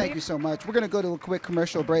hear. Thank you so much. We're going to go to a quick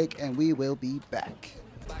commercial break, and we will be back.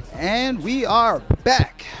 And we are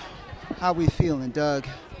back. How we feeling, Doug?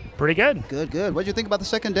 Pretty good. Good, good. What did you think about the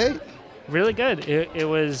second date? Really good. It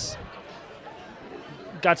was...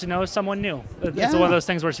 Got to know someone new. It's Yeah. one of those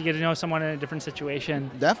things where you get to know someone in a different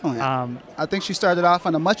situation. Definitely. I think she started off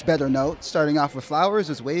on a much better note. Starting off with flowers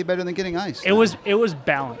is way better than getting ice. It was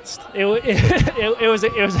balanced. It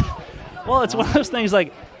was well, it's one of those things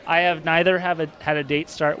like I have neither had a date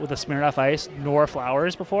start with a Smirnoff Ice nor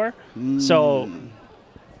flowers before. So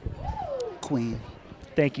Queen.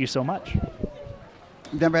 Thank you so much.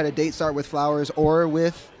 You've never had a date start with flowers or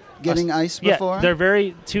with getting ice before? Yeah, they're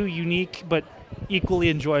very two unique but equally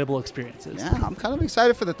enjoyable experiences. Yeah, I'm kind of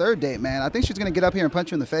excited for the third date, man. I think she's going to get up here and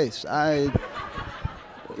punch you in the face. You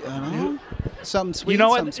know, something sweet, You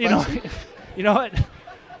know something what? spicy. You know what?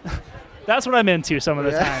 That's what I'm into some of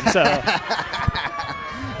the time. So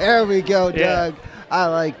there we go, Yeah. Doug. I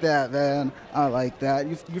like that, man. I like that.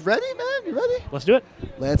 You ready, man? You ready? let's do it.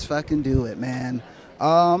 Let's fucking do it, man.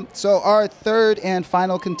 So our third and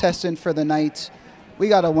final contestant for the night, we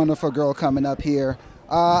got a wonderful girl coming up here.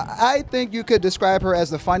 I think you could describe her as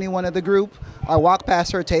the funny one of the group. I walked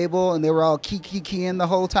past her table and they were all keying the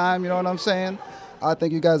whole time, you know what I'm saying? I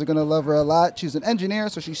think you guys are going to love her a lot. She's an engineer,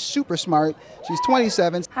 so she's super smart. She's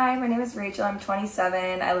 27. Hi, my name is Rachel. I'm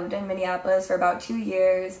 27. I lived in Minneapolis for about 2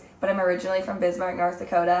 years, but I'm originally from Bismarck, North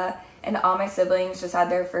Dakota. And all my siblings just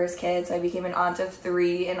had their first kid, so I became an aunt of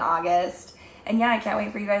 3 in August. And yeah, I can't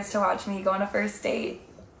wait for you guys to watch me go on a first date.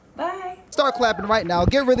 Bye. Start clapping right now.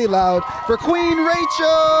 Get really loud for Queen Rachel.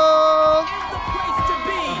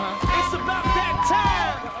 It's about that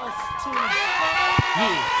time.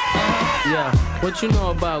 Yeah, what you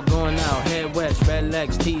know about going out? Head west, red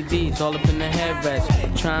legs, TVs, all up in the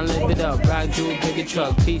headrest. Try and live it up, rock jewel, pick a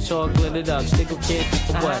truck, piece all glittered up, stick a kid,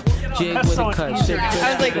 what? Jig with a cut, shit,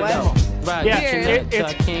 I was like, what? Right, Yeah,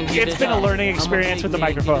 it's been a learning experience with the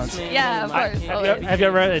microphones. Yeah, of course. Have you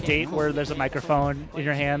ever had a date where there's a microphone in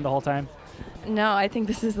your hand the whole time? No, I think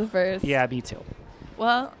this is the first. Yeah, me too.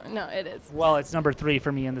 Well, no, it is. Well, it's number 3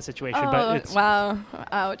 for me in the situation, Oh, but it's wow.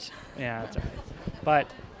 Ouch. yeah, it's all right. But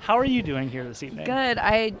how are you doing here this evening? Good.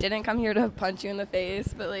 I didn't come here to punch you in the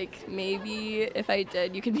face, but like maybe if I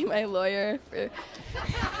did, you could be my lawyer.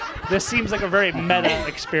 This seems like a very meta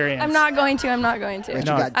experience. I'm not going to. Rachel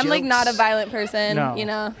No. got I'm like jokes. not a violent person. No. You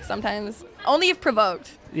know, sometimes only if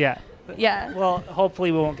provoked. Yeah. Yeah. Well,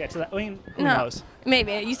 hopefully we won't get to that. I mean, who No. knows?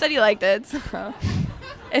 Maybe. You said you liked it, so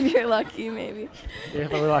if you're lucky, maybe.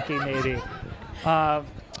 If we're lucky, maybe.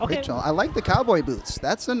 Okay. Rachel, I like the cowboy boots.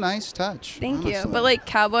 That's a nice touch. Thank you. honestly. But like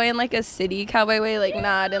cowboy in like a city cowboy way, like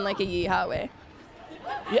not in like a yeehaw way.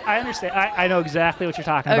 Yeah, I understand. I know exactly what you're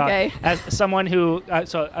talking Okay. about. As someone who,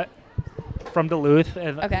 from Duluth.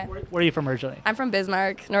 And Okay. Where are you from originally? I'm from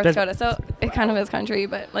Bismarck, North Bis- Dakota, so it kind of is country,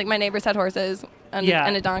 but like my neighbors had horses and, Yeah.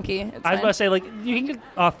 and a donkey. It's I was fine. about to say, like, you can get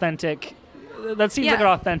authentic. That seems Yeah. like an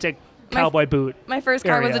authentic My- cowboy boot. My first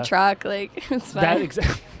car was area. a truck, like it's fine. That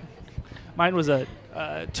exactly. Mine was a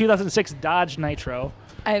 2006 Dodge Nitro.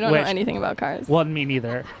 I don't know which- anything about cars. Well, me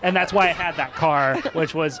neither. And that's why I had that car,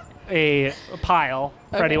 which was a pile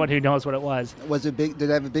for Okay. anyone who knows what it was. Was it big? Did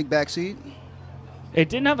it have a big back seat? It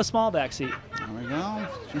didn't have a small back seat. There we go. You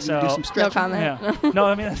can So- do some No stretching. comment. Yeah. No,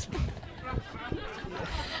 I mean that's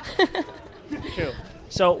true.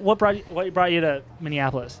 So what brought you to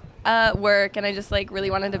Minneapolis? Work, and I just like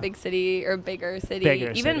really wanted a big city or bigger city.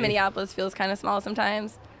 Bigger Even city. Minneapolis feels kind of small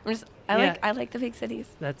sometimes. I like the big cities.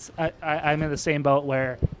 That's I'm in the same boat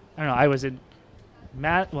where I don't know. I was in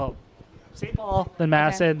St. Paul, then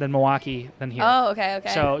Madison, then Milwaukee, then here. Oh, okay.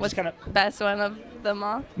 So What's just kind of best one of them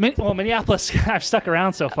all? Minneapolis. I've stuck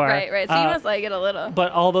around so far. Right. So you must like it a little.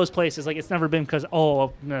 But all those places, like, it's never been because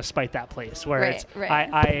I'm gonna spite that place. Where Right, it's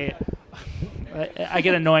right. I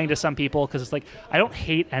get annoying to some people because it's like I don't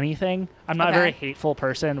hate anything. I'm not a Okay. very hateful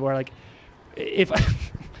person. Where like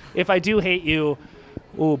if I do hate you,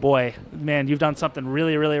 oh boy, man, you've done something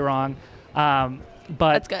really really wrong.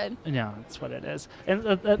 But That's good. No, that's what it is.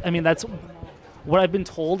 And I mean that's what I've been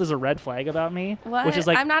told is a red flag about me. What? Which is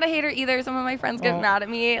like I'm not a hater either. Some of my friends get mad at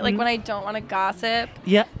me, like when I don't want to gossip.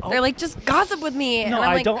 yeah. They're like, just gossip with me. No, and I'm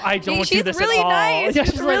I like, don't. I don't she's do this really at all. nice. Yeah,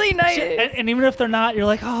 She's really nice. And even if they're not, you're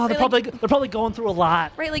like, oh, they're probably going through a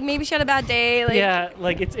lot. Right, like maybe she had a bad day. Like, Yeah,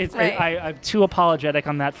 like it's. Right. I'm too apologetic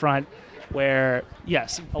on that front. Where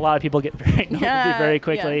yes, a lot of people get very annoyed Yeah, with me very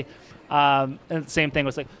quickly. And the same thing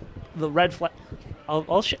was like the red flag.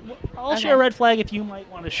 I'll share a red flag if you might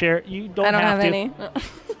want to share. You don't. I don't have to. any.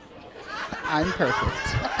 I'm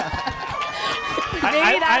perfect.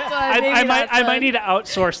 Maybe that's why. Maybe I that's might why. need to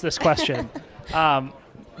outsource this question.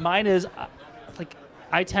 Mine is like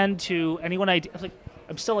I tend to anyone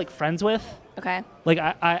I'm still like friends with. Okay. Like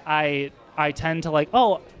I tend to like,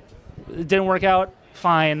 oh, it didn't work out,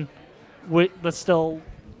 fine. Let's still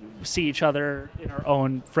see each other in our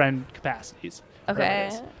own friend capacities. whatever it Okay.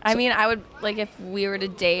 is. I mean, I would like if we were to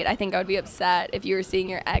date. I think I would be upset if you were seeing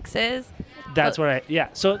your exes. That's what I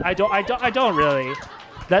So I don't really.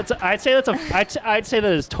 I'd say that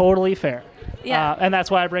is totally fair. Yeah. And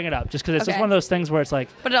that's why I bring it up, just because it's just Okay. one of those things where it's like,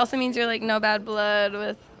 But it also means you're like no bad blood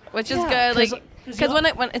with, which is Yeah, good. 'cause- Like, 'cause because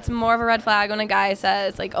you- when it's more of a red flag when a guy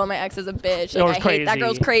says like, "Oh, my ex is a bitch," Or like is I hate that crazy.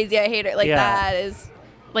 girl's crazy. I hate her. Like Yeah. that is,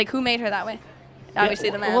 like who made her that way? Obviously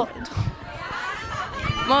the man. well,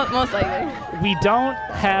 Most likely. we don't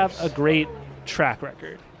have a great track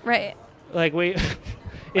record. Right. Like we,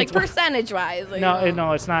 Like it's percentage wise. Like,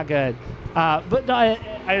 no, it's not good. But no,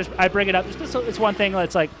 I bring it up just because it's one thing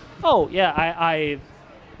that's like, oh yeah, I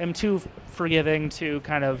am too forgiving to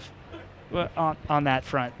kind of on that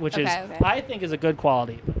front, which is Okay. I think is a good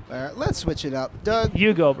quality. All right, let's switch it up. Doug,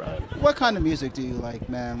 You go, bro. what kind of music do you like,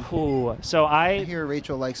 man? Ooh, so I hear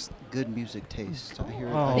Rachel likes good music taste. I hear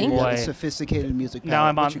Oh, you got boy. a sophisticated music now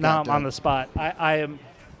I'm palette. What on you got, I'm on Doug? the spot. I am.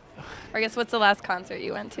 Or I guess what's the last concert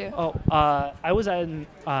you went to? I was at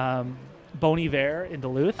Bon Iver in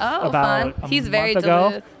Duluth Oh, about fun. a He's very month ago.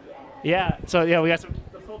 Duluth. Yeah. So yeah, we got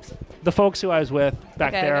the folks who I was with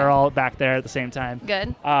back Okay, there okay. are all back there at the same time.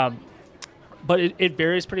 Good. But it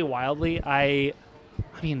varies pretty wildly. I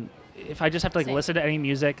mean, if I just have to Same. listen to any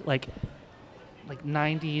music like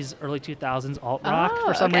 90s, early 2000s alt rock Oh,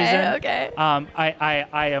 for some okay, reason. okay.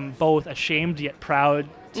 I am both ashamed yet proud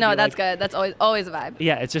No, be, that's like, good. That's always a vibe.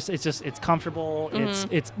 Yeah, it's comfortable.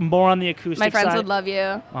 It's more on the acoustic My friends side. would love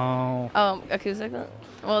you. Oh. Oh, acoustic?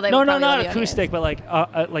 Well, they No, would probably not love you acoustic, but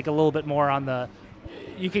like a little bit more on the.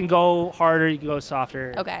 You can go harder. You can go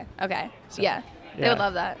softer. Okay. So, Yeah. They yeah. would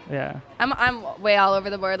love that. Yeah. I'm way all over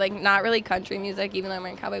the board. Like, not really country music, even though I'm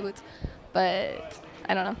wearing cowboy boots. But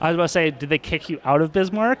I don't know. I was about to say, did they kick you out of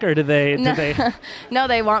Bismarck, or did they? No,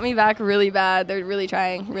 they want me back really bad. They're really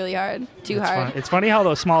trying really hard. Too hard. Fun. It's funny how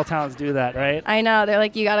those small towns do that, right? I know. They're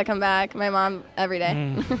like, you got to come back. My mom, every day.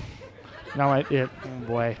 No, oh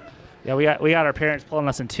boy. Yeah, we got our parents pulling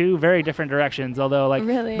us in two very different directions. Although, like,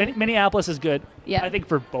 Really? Minneapolis is good. Yeah. I think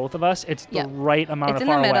for both of us, it's the right amount It's of in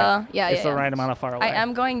far the middle. away. Yeah, it's yeah, the right amount of far away. I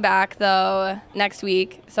am going back though next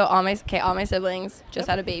week. So all my siblings just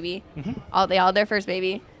had a baby. They all had their first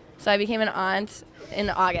baby. So I became an aunt in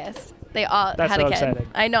August. They all That's had so a kid. exciting.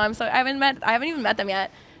 I know. I haven't even met them yet.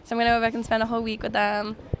 So I'm gonna go back and spend a whole week with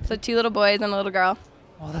them. So 2 little boys and a little girl.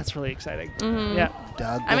 Oh, that's really exciting. Mhm. Yeah.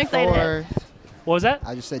 Doug I'm the excited. Fourth. What was that?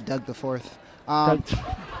 I just said Doug the Fourth. Doug,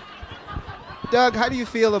 how do you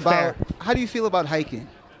feel about hiking?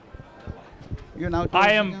 You're an outdoors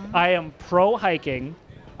guy? I am pro hiking.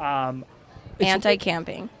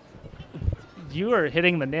 Anti-camping. You are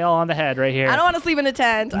hitting the nail on the head right here. I don't want to sleep in a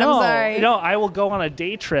tent. No, I'm sorry. No, I will go on a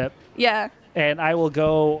day trip. Yeah. And I will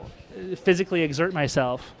go physically exert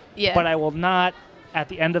myself. Yeah. But I will not, at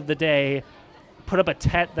the end of the day, put up a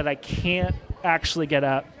tent that I can't actually get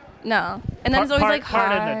up. No. And then it's always like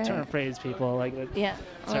hard. Pardon the term phrase, people. Like, yeah.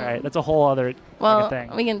 It's all right. That's a whole other Well,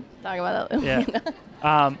 thing. we can talk about that.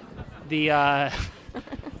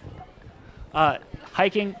 Yeah.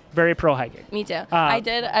 Hiking, very pro hiking. Me too. I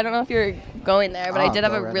don't know if you're going there, but I did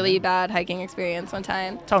have a really bad hiking experience one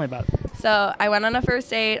time. Tell me about it. So I went on a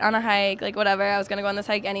first date on a hike, like whatever. I was going to go on this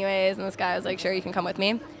hike anyways, and this guy was like, sure, you can come with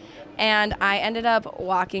me. And I ended up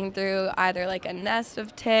walking through either like a nest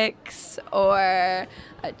of ticks or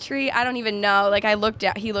a tree. I don't even know. Like he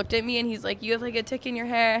looked at me and he's like, you have like a tick in your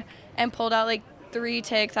hair, and pulled out like 3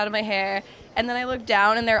 ticks out of my hair. And then I looked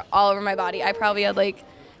down and they're all over my body. I probably had like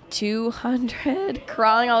 200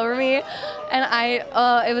 crawling all over me. And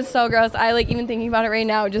it was so gross. I like even thinking about it right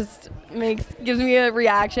now just gives me a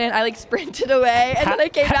reaction. I like sprinted away and then I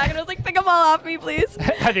came back and I was like, pick them all off me, please.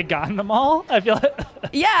 Have you gotten them all? I feel like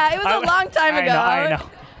yeah, it was a long time ago.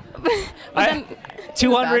 I know.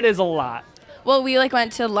 200 is a lot. Well, we like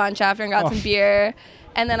went to lunch after and got some beer.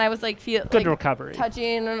 And then I was like, good recovery,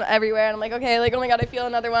 touching everywhere. And I'm like, okay, like, oh my God, I feel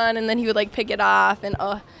another one. And then he would like pick it off. And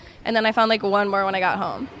then I found like one more when I got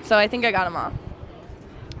home. So I think I got them all.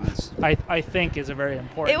 I think is a very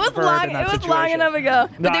important. It was verb long. in that It was situation. long enough ago.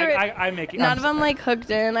 No, but I'm making none of them like hooked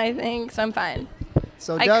in. I think so. I'm fine.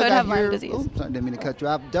 So I Doug, could have Lyme disease. Oops, I didn't mean to cut you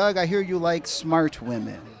off. Doug, I hear you like smart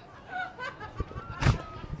women.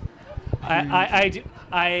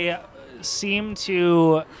 I seem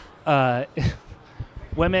to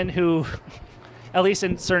women who, at least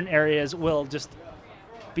in certain areas, will just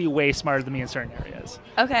be way smarter than me in certain areas.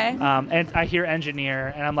 Okay. And I hear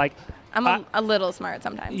engineer, and I'm like, I'm a little smart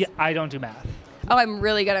sometimes. Yeah, I don't do math. Oh, I'm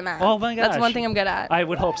really good at math. Oh my gosh. That's one thing I'm good at. I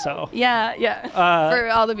would hope so. Yeah. For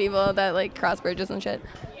all the people that like cross bridges and shit.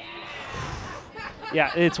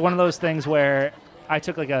 Yeah, it's one of those things where I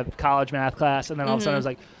took like a college math class, and then all of a sudden I was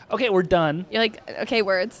like, okay, we're done. You're like, okay,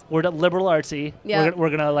 words. We're done, liberal artsy. Yeah. We're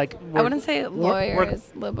gonna like. I wouldn't say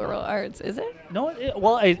lawyers, liberal arts, is it? No,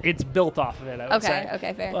 it's built off of it. I would say.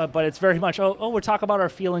 Okay, fair. But it's very much we're talking about our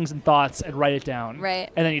feelings and thoughts and write it down. Right.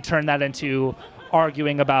 And then you turn that into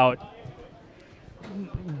arguing about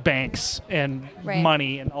banks and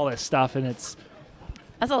money and all this stuff, and that's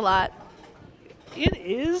a lot. It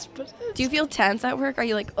is, but do you feel tense at work? Are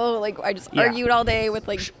you like, oh, like I just argued all day with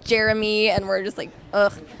like Jeremy, and we're just like,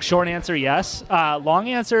 ugh? Short answer, yes. Long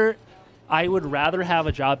answer, I would rather have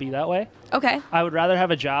a job be that way. Okay. I would rather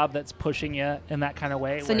have a job that's pushing you in that kind of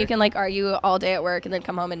way. So then you can like argue all day at work and then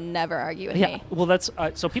come home and never argue with me. Well, that's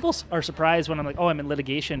so people are surprised when I'm like, oh, I'm in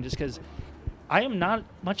litigation, just because I am not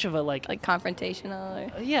much of a like confrontational.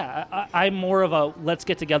 Yeah, I'm more of a let's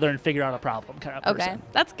get together and figure out a problem kind of person. Okay,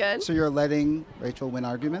 that's good. So you're letting Rachel win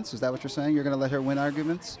arguments? Is that what you're saying? You're going to let her win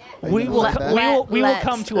arguments? We will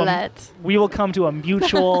come to a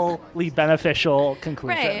mutually beneficial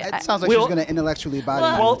conclusion. Right. It sounds like she's going to intellectually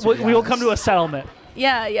body you. We will come to a settlement.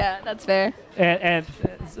 Yeah, that's fair. And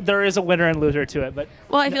there is a winner and loser to it, but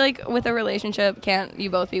I feel like with a relationship, can't you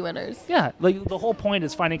both be winners? Yeah, like the whole point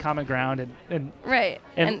is finding common ground and right,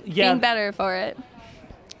 and being better for it.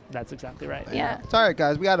 That's exactly right. Yeah. It's all right,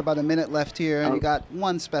 guys. We got about a minute left here, and we got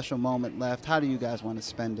one special moment left. How do you guys want to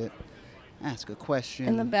spend it? Ask a question.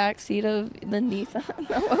 In the back seat of the Nissan.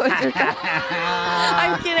 What was your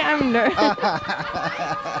I'm kidding. I'm nervous.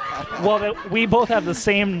 Well, we both have the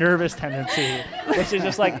same nervous tendency, which is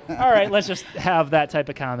just like, all right, let's just have that type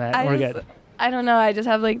of comment. We're good. I don't know. I just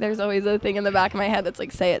have like, there's always a thing in the back of my head that's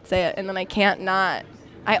like, say it, and then I can't not.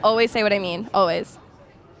 I always say what I mean, always.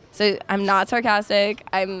 So I'm not sarcastic.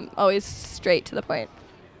 I'm always straight to the point,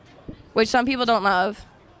 which some people don't love.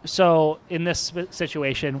 So in this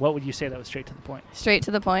situation, what would you say that was straight to the point? Straight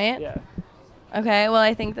to the point? Yeah. Okay, well,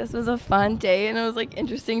 I think this was a fun day, and it was, like,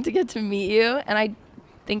 interesting to get to meet you, and I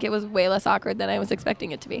think it was way less awkward than I was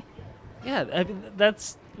expecting it to be. Yeah, I mean,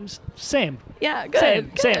 that's same. Yeah,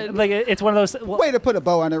 good. Same. Like, it's one of those... Way to put a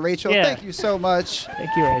bow on it, Rachel. Yeah. Thank you so much. Thank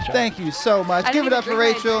you, Rachel. Thank you so much. I Give it didn't up for even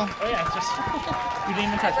Rachel. Oh, yeah, it's just... You didn't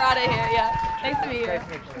even touch I brought it here, yeah. Nice to meet you.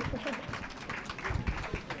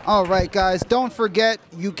 All right, guys, don't forget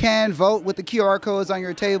you can vote with the QR codes on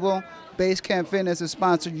your table. Basecamp Fitness has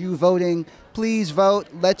sponsored you voting. Please vote.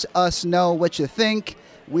 Let us know what you think.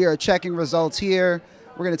 We are checking results here.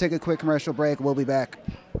 We're going to take a quick commercial break. We'll be back.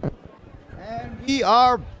 And we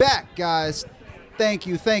are back, guys. Thank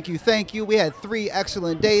you, thank you, thank you. We had 3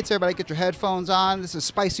 excellent dates. Everybody get your headphones on. This is a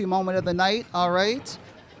spicy moment of the night, all right?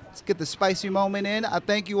 Let's get the spicy moment in. I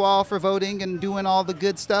thank you all for voting and doing all the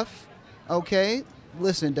good stuff, okay?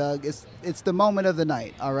 Listen, Doug, it's the moment of the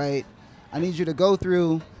night, all right? I need you to go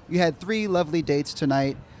through. You had 3 lovely dates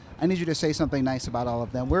tonight. I need you to say something nice about all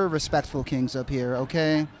of them. We're respectful kings up here,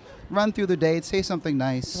 okay? Run through the dates, say something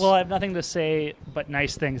nice. Well, I have nothing to say but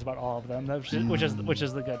nice things about all of them, which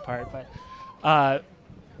is the good part. But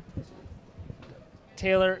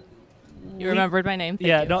Taylor, You remembered my name.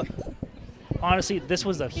 Thank you. No. Honestly, this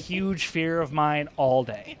was a huge fear of mine all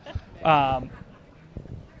day.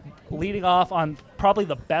 Leading off on probably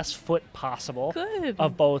the best foot possible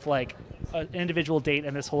of both like an individual date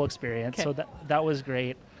and this whole experience. Okay. So that was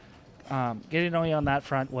great. Getting to know you on that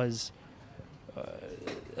front was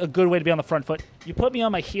a good way to be on the front foot. You put me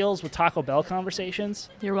on my heels with Taco Bell conversations.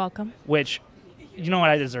 You're welcome. Which, you know what,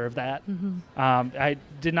 I deserve that. Mm-hmm. I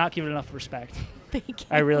did not give it enough respect. Thank you.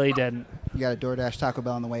 I really didn't. You got a DoorDash Taco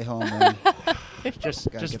Bell on the way home. Man. just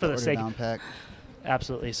get for the sake. down pack.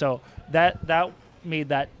 Absolutely. So that made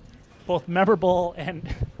that both memorable and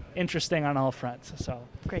interesting on all fronts. So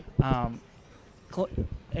great.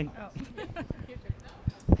 Thanks.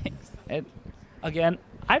 And again,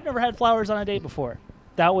 I've never had flowers on a date before.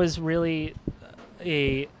 That was really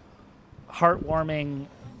a heartwarming,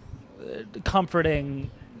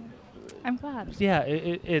 comforting. I'm glad. Yeah,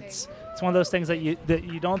 it's one of those things that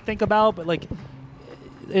you don't think about, but like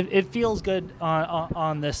it feels good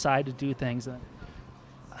on this side to do things, and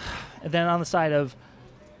then on the side of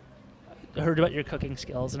I heard about your cooking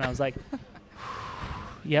skills, and I was like,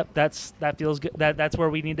 yep, that feels good. That's where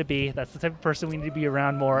we need to be. That's the type of person we need to be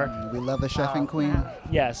around more. We love a chefing queen.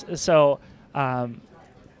 Yes. So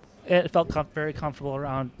it felt very comfortable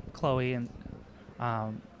around Chloe, and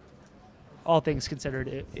all things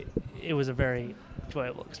considered, it was a very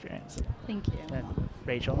enjoyable experience. Thank you. And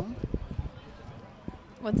Rachel?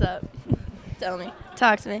 What's up? Tell me.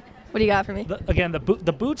 Talk to me. What do you got for me?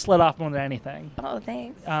 The boots let off more than anything. Oh,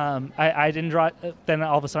 thanks. I didn't draw. Then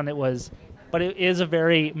all of a sudden it was, but it is a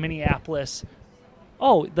very Minneapolis.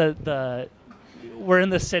 Oh, we're in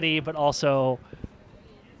the city, but also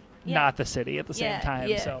not the city at the same time.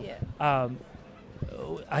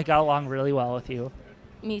 I got along really well with you.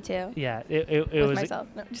 Me too. Yeah, it with was myself.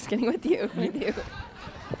 No, just kidding. With you. With you.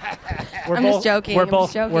 I'm just joking. We're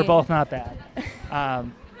both not bad.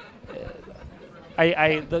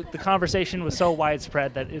 The conversation was so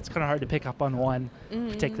widespread that it's kind of hard to pick up on one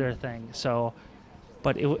particular thing. So,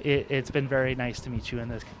 but it's been very nice to meet you in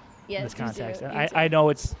this context. And I know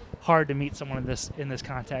it's hard to meet someone in this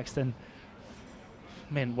context. And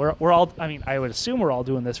man, we're all. I mean, I would assume we're all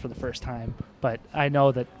doing this for the first time, but I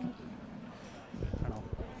know that.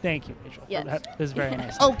 Thank you, Rachel. Yes. That is very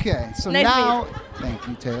nice. Okay, so nice now, thank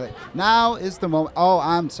you, Taylor. Now is the moment. Oh,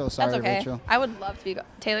 I'm so sorry, That's okay. Rachel. I would love to be.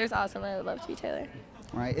 Taylor's awesome. I would love to be Taylor.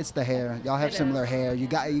 All right, it's the hair. Y'all have similar hair. You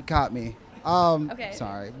caught me. Okay.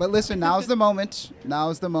 Sorry, but listen. Now's the moment.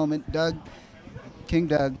 Now's the moment. Doug, King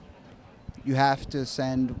Doug, you have to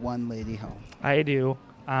send one lady home. I do.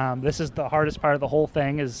 This is the hardest part of the whole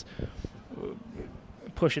thing is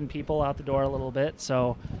pushing people out the door a little bit.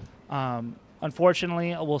 So.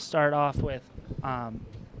 Unfortunately, we'll start off with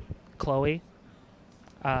Chloe.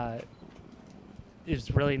 It was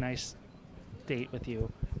a really nice date with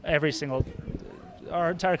you.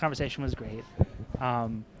 Our entire conversation was great.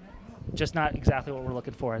 Just not exactly what we're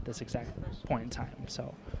looking for at this exact point in time.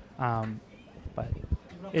 So, but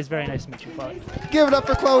It's very nice to meet you, Chloe. Give it up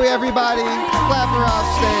for Chloe, everybody. Clap her off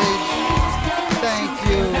stage. Thank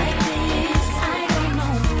you.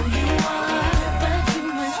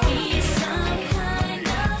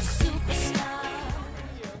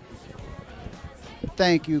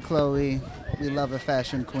 Thank you, Chloe. We love a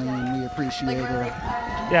fashion queen. We appreciate her.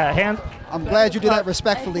 Yeah, I'm glad you did that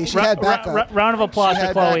respectfully. She had backup. Round of applause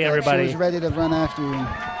for Chloe, backup. everybody. She was ready to run after you.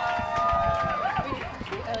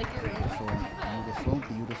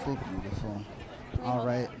 Beautiful. All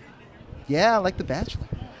right. Yeah, I like The Bachelor.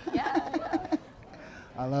 Yeah.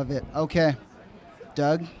 I love it. Okay.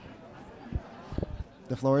 Doug,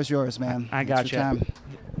 the floor is yours, man. I got you.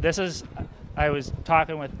 This is, I was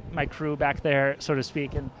talking with my crew back there, so to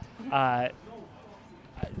speak, and I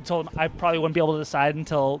told them I probably wouldn't be able to decide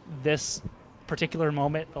until this particular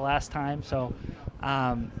moment the last time. So,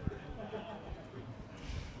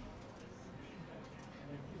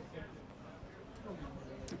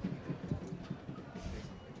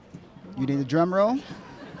 you need a drum roll?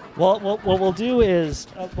 Well, what we'll do is,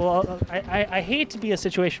 I hate to be a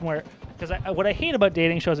situation where, because what I hate about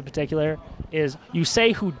dating shows in particular is you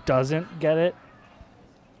say who doesn't get it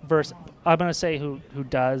versus I'm going to say who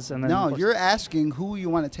does. And then no, you're asking who you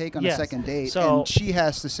want to take on a second date, so and she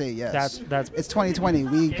has to say yes. That's it's 2020.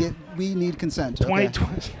 We need consent.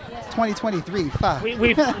 2020. 2023. Fuck.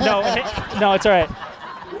 No, it's all right.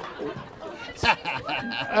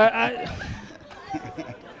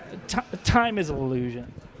 Time is an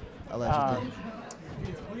illusion. Allegedly.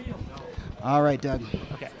 All right, Doug.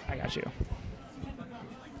 Okay, I got you.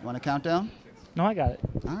 You want a countdown? No, I got it.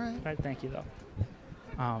 All right. Thank you, though.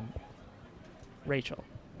 Rachel,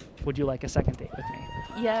 would you like a second date with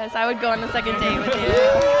me? Yes, I would go on a second date with you.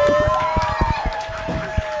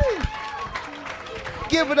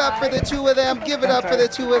 Give it up for the two of them. Give it up for the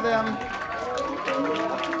two of them.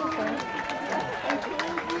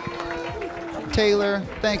 Taylor,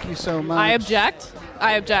 thank you so much. I object.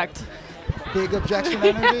 Big objection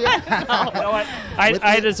energy. No,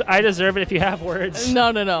 I deserve it if you have words.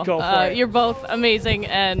 No. Go for it. You're both amazing,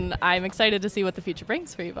 and I'm excited to see what the future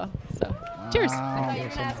brings for you both. So, cheers. I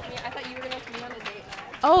thought you were going to ask me on a date.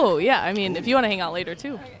 Oh, yeah. I mean, if you want to hang out later,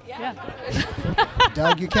 too. Yeah.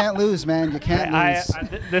 Doug, you can't lose, man. You can't lose.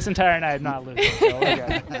 This entire night, I'm not losing. So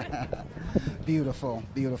okay. Beautiful.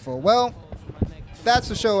 Well, that's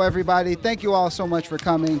the show, everybody. Thank you all so much for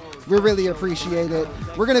coming. We really appreciate it.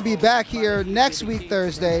 We're going to be back here next week,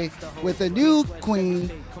 Thursday, with a new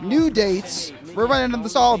queen, new dates. We're running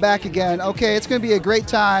this all back again. Okay, it's going to be a great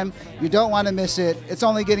time. You don't want to miss it. It's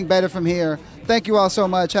only getting better from here. Thank you all so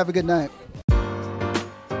much. Have a good night.